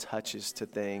special touches to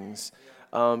things,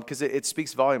 because it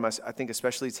speaks volume. I think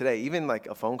especially today, even like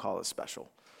a phone call is special.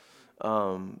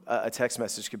 A text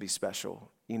message could be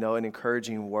special. An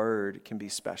encouraging word can be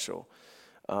special.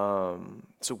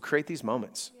 So create these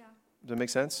moments. Yeah. Does that make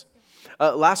sense?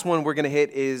 Last one we're going to hit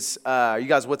is, are you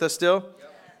guys with us still? Yep.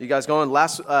 You guys going?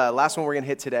 Last one we're going to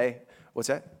hit today. What's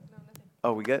that? No, nothing.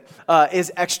 Oh, we good?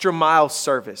 Is extra mile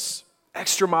service.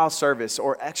 Extra mile service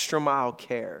or extra mile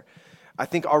care. I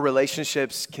think our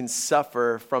relationships can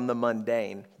suffer from the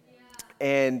mundane.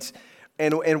 Yeah.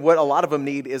 And what a lot of them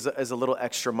need is a little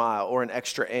extra mile or an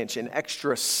extra inch, an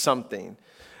extra something.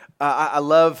 I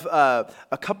love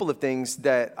a couple of things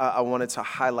that I wanted to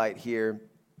highlight here.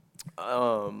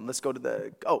 Let's go to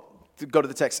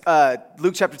the text.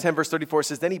 Luke chapter 10, verse 34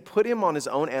 says, then he put him on his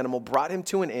own animal, brought him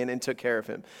to an inn, and took care of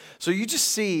him. So you just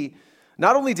see,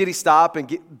 not only did he stop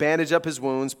and bandage up his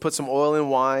wounds, put some oil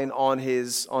and wine on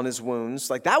his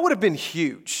wounds, like that would have been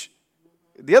huge.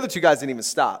 The other two guys didn't even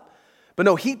stop. But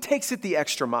no, he takes it the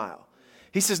extra mile.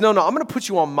 He says, no, I'm going to put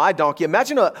you on my donkey.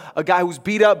 Imagine a guy who's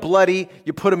beat up, bloody,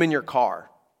 you put him in your car.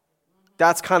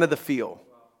 That's kind of the feel,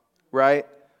 right?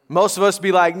 Most of us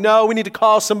be like, no, we need to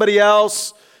call somebody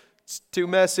else. It's too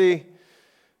messy.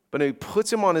 But he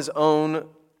puts him on his own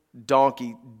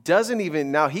donkey.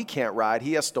 Now he can't ride.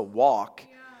 He has to walk.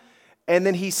 Yeah. And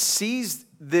then he sees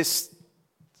this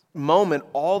moment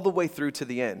all the way through to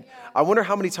the end. Yeah. I wonder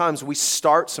how many times we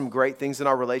start some great things in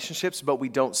our relationships, but we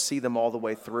don't see them all the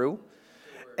way through.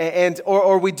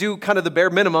 Or we do kind of the bare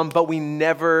minimum, but we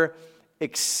never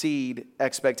exceed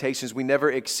expectations. We never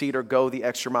exceed or go the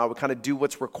extra mile. We kind of do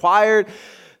what's required.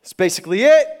 It's basically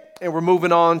it, and we're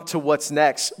moving on to what's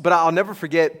next. But I'll never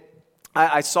forget,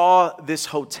 I saw this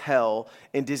hotel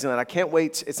in Disneyland. I can't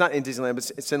wait. It's not in Disneyland, but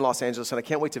it's in Los Angeles, and I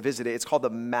can't wait to visit it. It's called the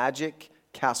Magic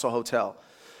Castle Hotel.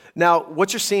 Now,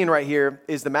 what you're seeing right here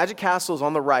is the Magic Castle is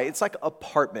on the right. It's like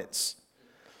apartments,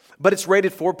 but it's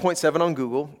rated 4.7 on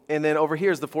Google. And then over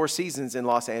here is the Four Seasons in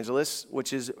Los Angeles,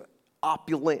 which is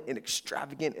opulent and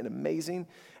extravagant and amazing.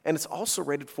 And it's also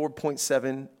rated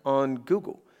 4.7 on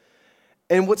Google.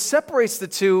 And what separates the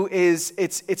two is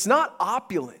it's not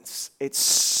opulence, it's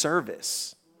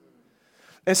service.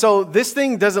 And so this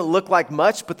thing doesn't look like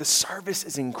much, but the service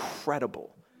is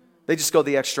incredible. They just go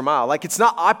the extra mile. Like, it's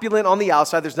not opulent on the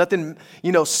outside. There's nothing,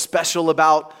 special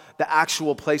about the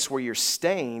actual place where you're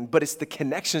staying, but it's the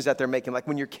connections that they're making. Like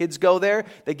when your kids go there,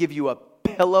 they give you a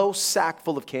pillow sack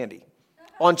full of candy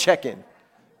on check-in.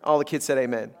 All the kids said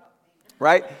amen,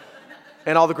 right?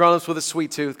 And all the grown-ups with a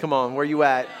sweet tooth. Come on, where you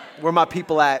at? Where my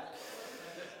people at?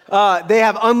 They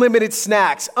have unlimited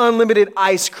snacks, unlimited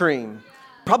ice cream.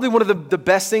 Probably one of the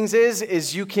best things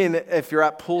is you can, if you're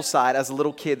at poolside as a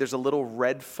little kid, there's a little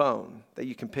red phone that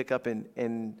you can pick up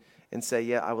and say,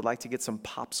 yeah, I would like to get some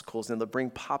popsicles. And they'll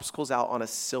bring popsicles out on a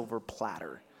silver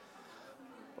platter.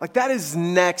 Like, that is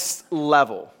next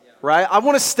level, right? I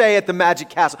want to stay at the Magic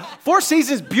Castle. Four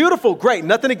Seasons, beautiful, great.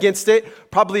 Nothing against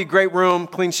it. Probably a great room,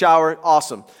 clean shower,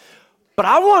 awesome. But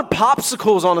I want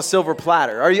popsicles on a silver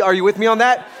platter. Are you with me on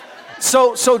that?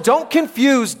 So don't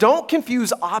confuse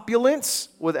opulence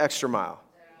with extra mile.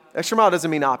 Extra mile doesn't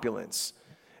mean opulence.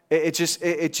 It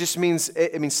just means,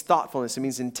 it means thoughtfulness. It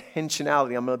means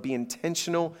intentionality. I'm going to be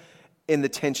intentional in the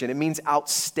tension. It means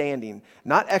outstanding,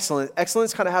 not excellent.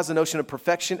 Excellence kind of has the notion of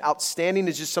perfection. Outstanding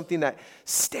is just something that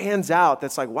stands out.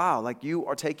 That's like, wow, like you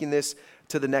are taking this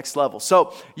to the next level.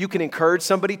 So you can encourage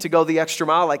somebody to go the extra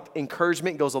mile. Like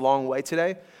encouragement goes a long way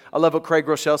today. I love what Craig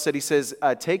Rochelle said. He says,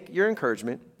 take your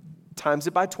encouragement, times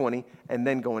it by 20, and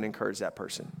then go and encourage that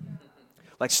person.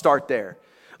 Like start there.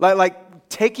 Like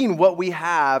taking what we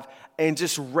have and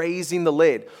just raising the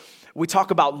lid. We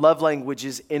talk about love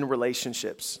languages in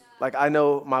relationships. Like I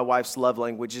know my wife's love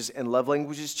languages, and love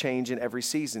languages change in every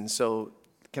season. So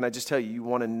can I just tell you, you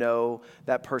want to know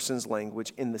that person's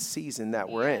language in the season that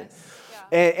we're in.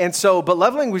 Yeah. And so, but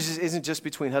love languages isn't just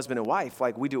between husband and wife.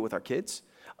 Like we do it with our kids.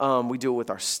 We do it with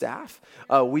our staff.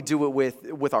 We do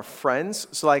it with our friends.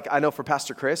 So like I know for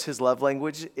Pastor Chris, his love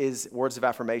language is words of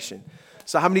affirmation.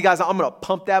 So how many guys, I'm going to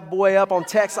pump that boy up on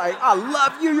text. Like, I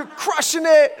love you. You're crushing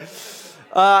it.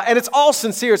 And it's all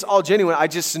sincere. It's all genuine. I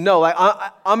just know, like,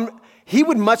 he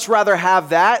would much rather have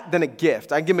that than a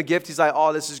gift. I can give him a gift. He's like,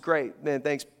 oh, this is great. Man,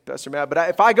 thanks, Pastor Matt. But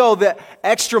if I go the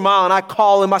extra mile and I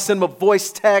call him, I send him a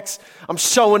voice text, I'm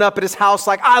showing up at his house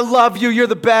like, I love you. You're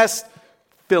the best.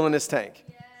 Filling his tank.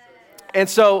 Yeah. And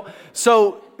so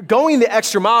going the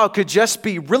extra mile could just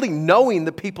be really knowing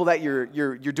the people that you're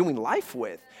doing life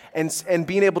with. And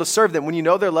being able to serve them. When you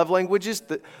know their love languages,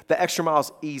 the extra mile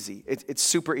is easy. It's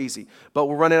super easy. But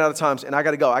we're running out of time, and I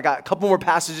got to go. I got a couple more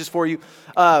passages for you.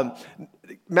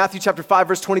 Matthew chapter 5,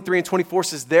 verse 23 and 24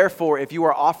 says, therefore, if you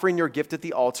are offering your gift at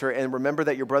the altar and remember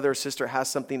that your brother or sister has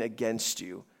something against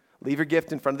you, leave your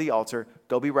gift in front of the altar,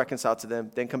 go be reconciled to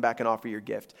them, then come back and offer your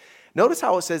gift. Notice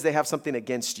how it says they have something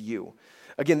against you.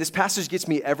 Again, this passage gets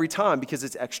me every time because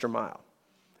it's extra mile.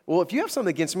 Well, if you have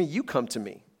something against me, you come to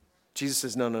me. Jesus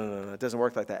says, no, it doesn't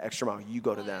work like that. Extra mile, you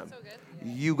go to them. So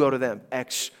you go to them,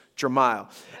 extra mile.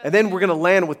 And then we're going to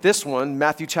land with this one,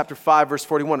 Matthew chapter 5, verse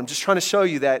 41. I'm just trying to show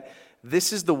you that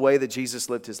this is the way that Jesus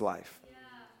lived his life. Yeah.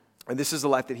 And this is the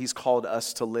life that he's called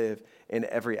us to live in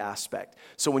every aspect.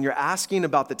 So when you're asking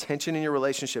about the tension in your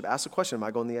relationship, ask the question, am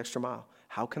I going the extra mile?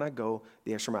 How can I go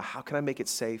the extra mile? How can I make it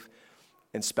safe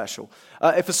and special?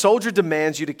 If a soldier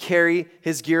demands you to carry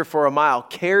his gear for a mile,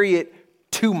 carry it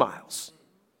 2 miles.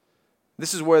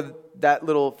 This is where that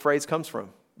little phrase comes from,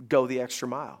 go the extra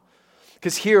mile.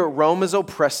 Because here, Rome is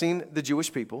oppressing the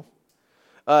Jewish people.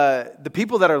 The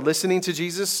people that are listening to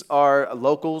Jesus are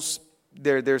locals.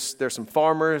 There's some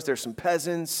farmers, there's some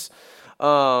peasants,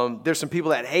 there's some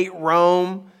people that hate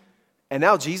Rome. And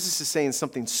now Jesus is saying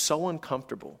something so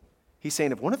uncomfortable. He's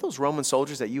saying, if one of those Roman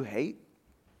soldiers that you hate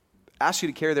asks you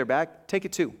to carry their bag, take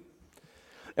it too.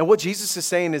 And what Jesus is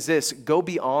saying is this, go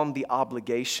beyond the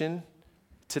obligation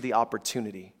to the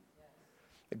opportunity.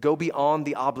 Go beyond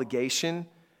the obligation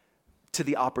to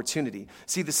the opportunity.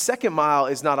 See, the second mile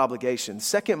is not obligation.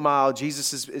 Second mile,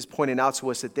 Jesus is pointing out to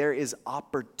us that there is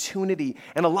opportunity.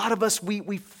 And a lot of us,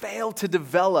 we fail to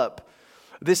develop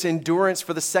this endurance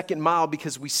for the second mile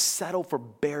because we settle for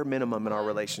bare minimum in our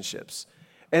relationships.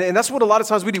 And that's what a lot of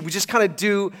times we do. We just kind of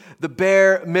do the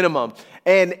bare minimum.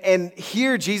 And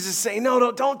here Jesus is saying,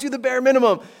 no, don't do the bare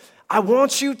minimum. I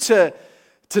want you to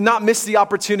not miss the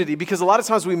opportunity, because a lot of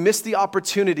times we miss the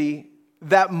opportunity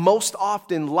that most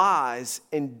often lies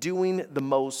in doing the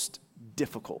most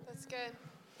difficult. That's good.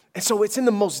 And so it's in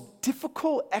the most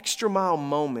difficult extra mile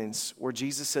moments where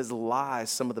Jesus says lies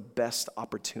some of the best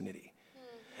opportunity.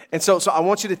 And so I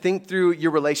want you to think through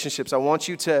your relationships. I want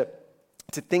you to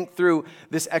think through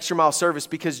this extra mile service,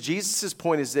 because Jesus'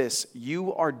 point is this: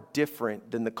 you are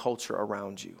different than the culture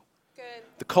around you. Good.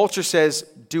 The culture says,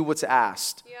 do what's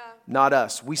asked. Yeah. Not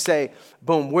us. We say,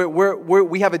 boom,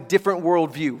 we have a different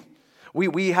worldview.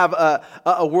 We have a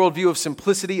worldview of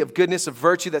simplicity, of goodness, of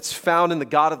virtue that's found in the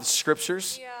God of the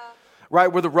Scriptures. Yeah. Right?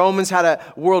 Where the Romans had a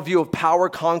worldview of power,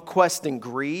 conquest, and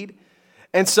greed.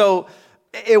 And so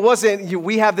it wasn't,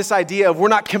 we have this idea of we're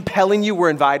not compelling you, we're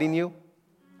inviting you.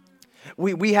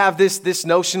 We have this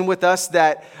notion with us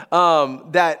that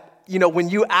when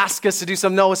you ask us to do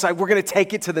something, no, it's like we're going to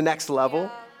take it to the next level.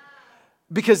 Yeah.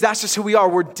 Because that's just who we are.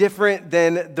 We're different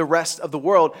than the rest of the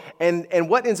world. And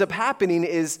what ends up happening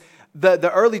is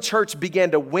the early church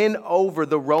began to win over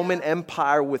the Roman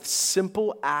Empire with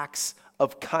simple acts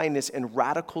of kindness and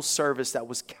radical service that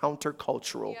was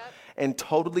countercultural and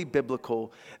totally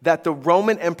biblical, that the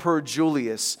Roman Emperor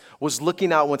Julius was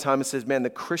looking out one time and says, man, the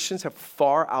Christians have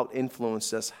far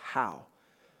out-influenced us. How?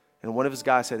 And one of his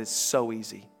guys said, it's so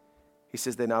easy. He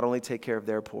says, they not only take care of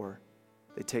their poor,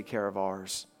 they take care of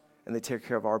ours. And they take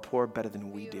care of our poor better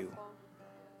than we do.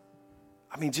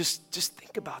 I mean, just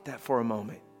think about that for a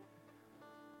moment.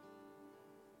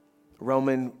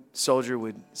 Roman soldier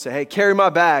would say, hey, carry my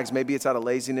bags. Maybe it's out of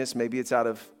laziness. Maybe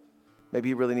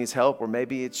he really needs help, or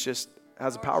maybe it's just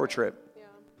has a power trip. Yeah.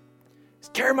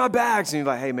 Carry my bags. And you're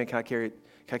like, hey, man, can I carry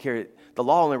it? The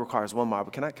law only requires 1 mile,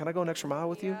 but can I go an extra mile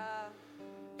with you?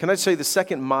 Can I say the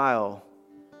second mile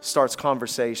starts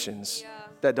conversations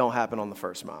that don't happen on the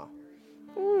first mile?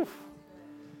 Oof.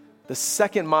 The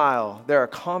second mile, there are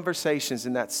conversations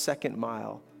in that second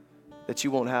mile that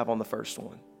you won't have on the first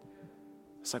one.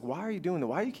 It's like, why are you doing that?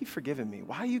 Why do you keep forgiving me?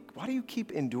 Why do you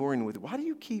keep enduring with it? Why do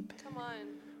you keep... Come on.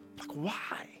 Like,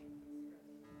 why?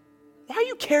 Why are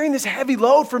you carrying this heavy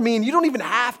load for me and you don't even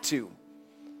have to?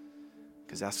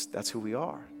 Because that's who we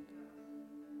are.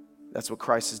 That's what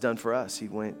Christ has done for us. He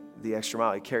went the extra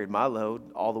mile. He carried my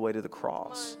load all the way to the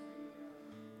cross.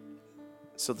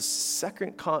 So the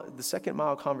second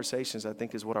mile conversations, I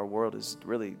think, is what our world is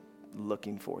really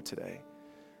looking for today.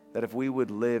 That if we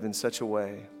would live in such a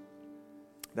way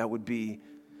that would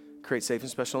create safe and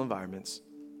special environments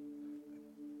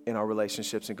in our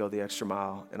relationships and go the extra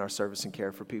mile in our service and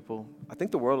care for people, I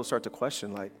think the world will start to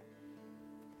question, like,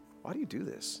 why do you do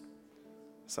this?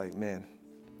 It's like, man,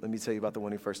 let me tell you about the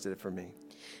one who first did it for me.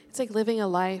 It's like living a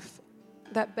life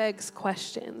that begs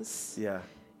questions. Yeah.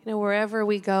 Wherever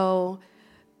we go,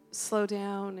 slow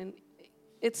down, and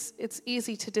it's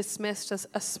easy to dismiss just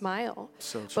a smile.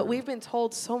 So true. But we've been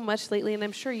told so much lately, and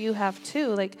I'm sure you have too,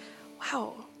 like,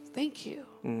 wow, thank you.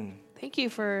 Thank you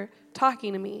for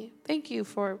talking to me. Thank you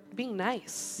for being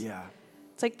nice. Yeah.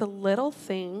 It's like the little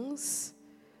things,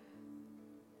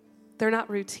 they're not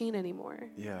routine anymore.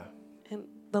 Yeah. And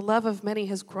the love of many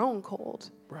has grown cold.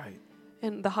 Right.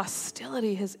 And the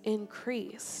hostility has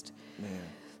increased. Man.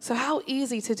 So how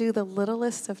easy to do the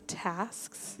littlest of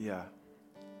tasks. Yeah.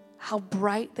 How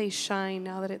bright they shine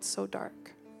now that it's so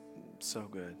dark. So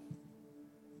good.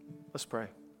 Let's pray.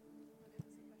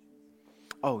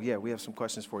 Oh, yeah, we have some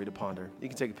questions for you to ponder. You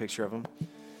can take a picture of them.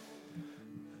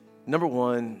 Number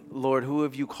 1, Lord, who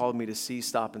have you called me to see,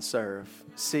 stop, and serve?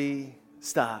 See,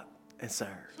 stop, and serve.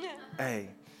 Yeah. Hey.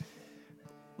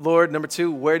 Lord, number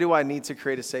 2, where do I need to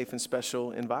create a safe and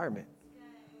special environment?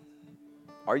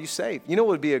 Are you safe? You know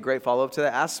what would be a great follow-up to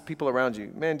that? Ask people around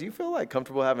you, man, do you feel like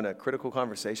comfortable having a critical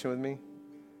conversation with me?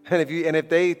 And if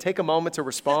they take a moment to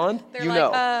respond, you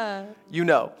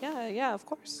know. Yeah, of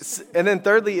course. And then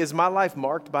thirdly, is my life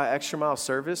marked by extra mile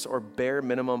service or bare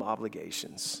minimum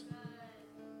obligations?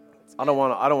 I don't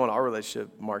want our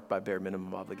relationship marked by bare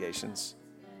minimum obligations.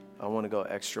 I want to go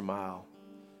extra mile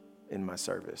in my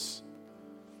service.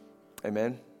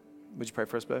 Amen. Would you pray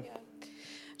for us, babe? Yeah.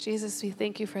 Jesus, we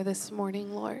thank you for this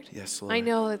morning, Lord. Yes, Lord. I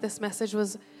know that this message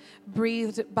was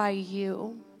breathed by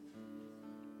you.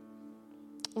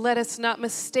 Let us not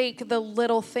mistake the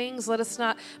little things. Let us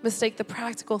not mistake the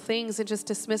practical things and just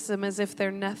dismiss them as if they're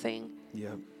nothing.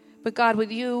 Yep. But God,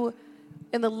 would you,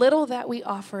 in the little that we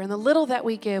offer, in the little that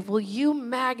we give, will you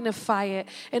magnify it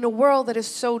in a world that is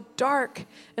so dark,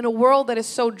 in a world that is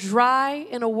so dry,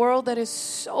 in a world that is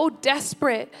so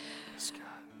desperate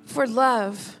for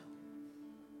love?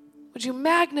 Would you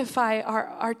magnify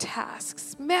our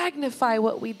tasks, magnify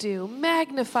what we do,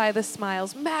 magnify the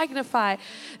smiles, magnify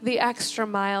the extra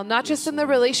mile, not just in the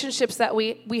relationships that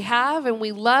we have and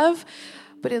we love,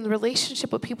 but in the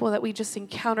relationship with people that we just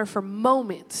encounter for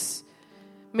moments.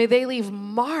 May they leave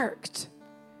marked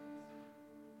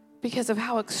because of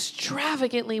how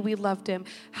extravagantly we loved them,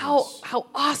 how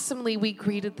awesomely we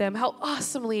greeted them, how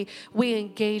awesomely we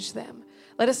engaged them.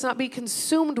 Let us not be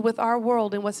consumed with our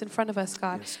world and what's in front of us,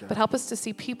 God, but help us to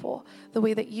see people the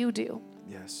way that you do.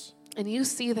 Yes. And you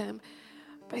see them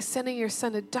by sending your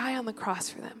son to die on the cross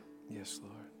for them. Yes,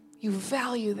 Lord. You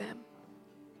value them.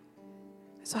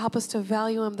 So help us to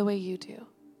value them the way you do.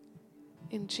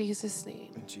 In Jesus'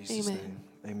 name. In Jesus' name.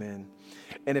 Amen.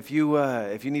 And if you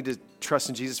need to trust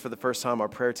in Jesus for the first time, our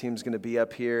prayer team is going to be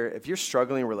up here. If you're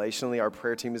struggling relationally, our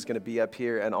prayer team is going to be up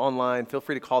here and online. Feel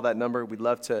free to call that number. We'd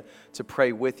love to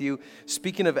pray with you.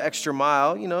 Speaking of extra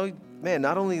mile, man,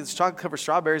 not only is chocolate covered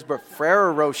strawberries, but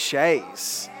Ferrero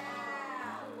Rochers.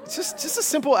 It's just a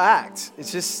simple act.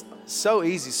 It's just so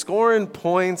easy. Scoring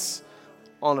points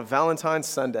on a Valentine's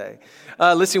Sunday.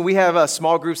 Listen, we have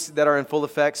small groups that are in full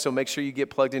effect, so make sure you get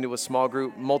plugged into a small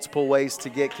group. Multiple ways to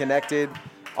get connected.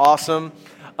 Awesome.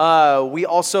 We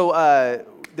also,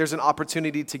 there's an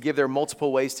opportunity to give. There are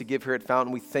multiple ways to give here at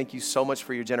Fountain. We thank you so much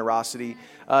for your generosity.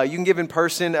 You can give in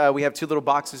person. We have 2 little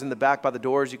boxes in the back by the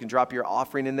doors. You can drop your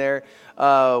offering in there.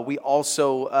 We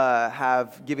also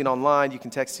have giving online. You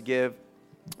can text to give.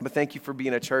 But thank you for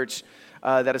being a church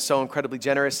that is so incredibly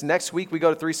generous. Next week, we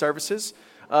go to 3 services.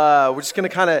 We're just going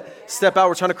to kind of step out.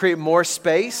 We're trying to create more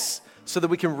space so that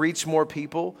we can reach more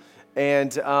people.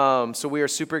 And so we are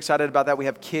super excited about that. We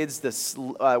have kids.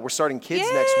 We're starting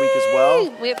kids next week as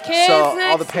well. We have kids so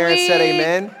next all the parents said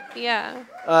amen. Yeah.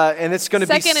 And it's going to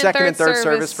be second and third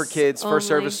service for kids. Only. First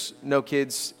service, no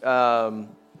kids.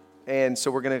 And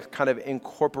so we're going to kind of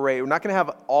incorporate. We're not going to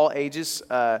have all ages,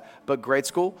 but grade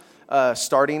school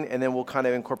starting, and then we'll kind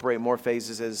of incorporate more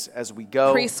phases as we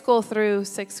go. Preschool through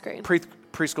 6th grade.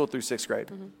 Preschool through 6th grade.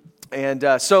 Mm-hmm.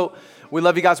 And so we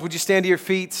love you guys. Would you stand to your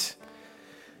feet?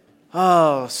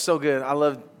 Oh, so good. I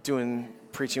love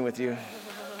preaching with you.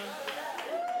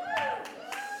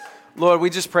 Lord, we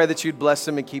just pray that you'd bless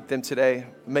them and keep them today.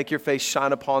 Make your face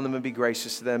shine upon them and be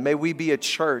gracious to them. May we be a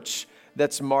church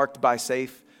that's marked by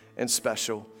safe and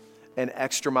special and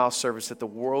extra mile service that the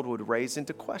world would raise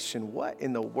into question. What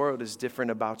in the world is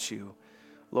different about you?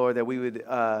 Lord, that we would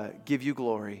give you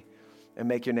glory and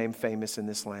make your name famous in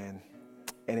this land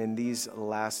and in these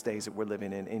last days that we're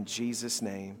living in Jesus'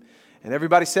 name. And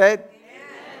everybody said,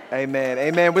 amen.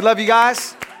 Amen. We love you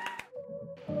guys.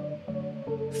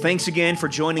 Thanks again for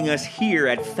joining us here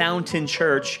at Fountain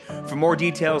Church. For more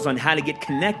details on how to get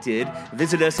connected,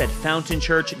 visit us at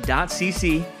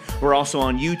fountainchurch.cc. We're also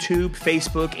on YouTube,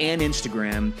 Facebook, and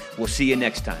Instagram. We'll see you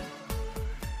next time.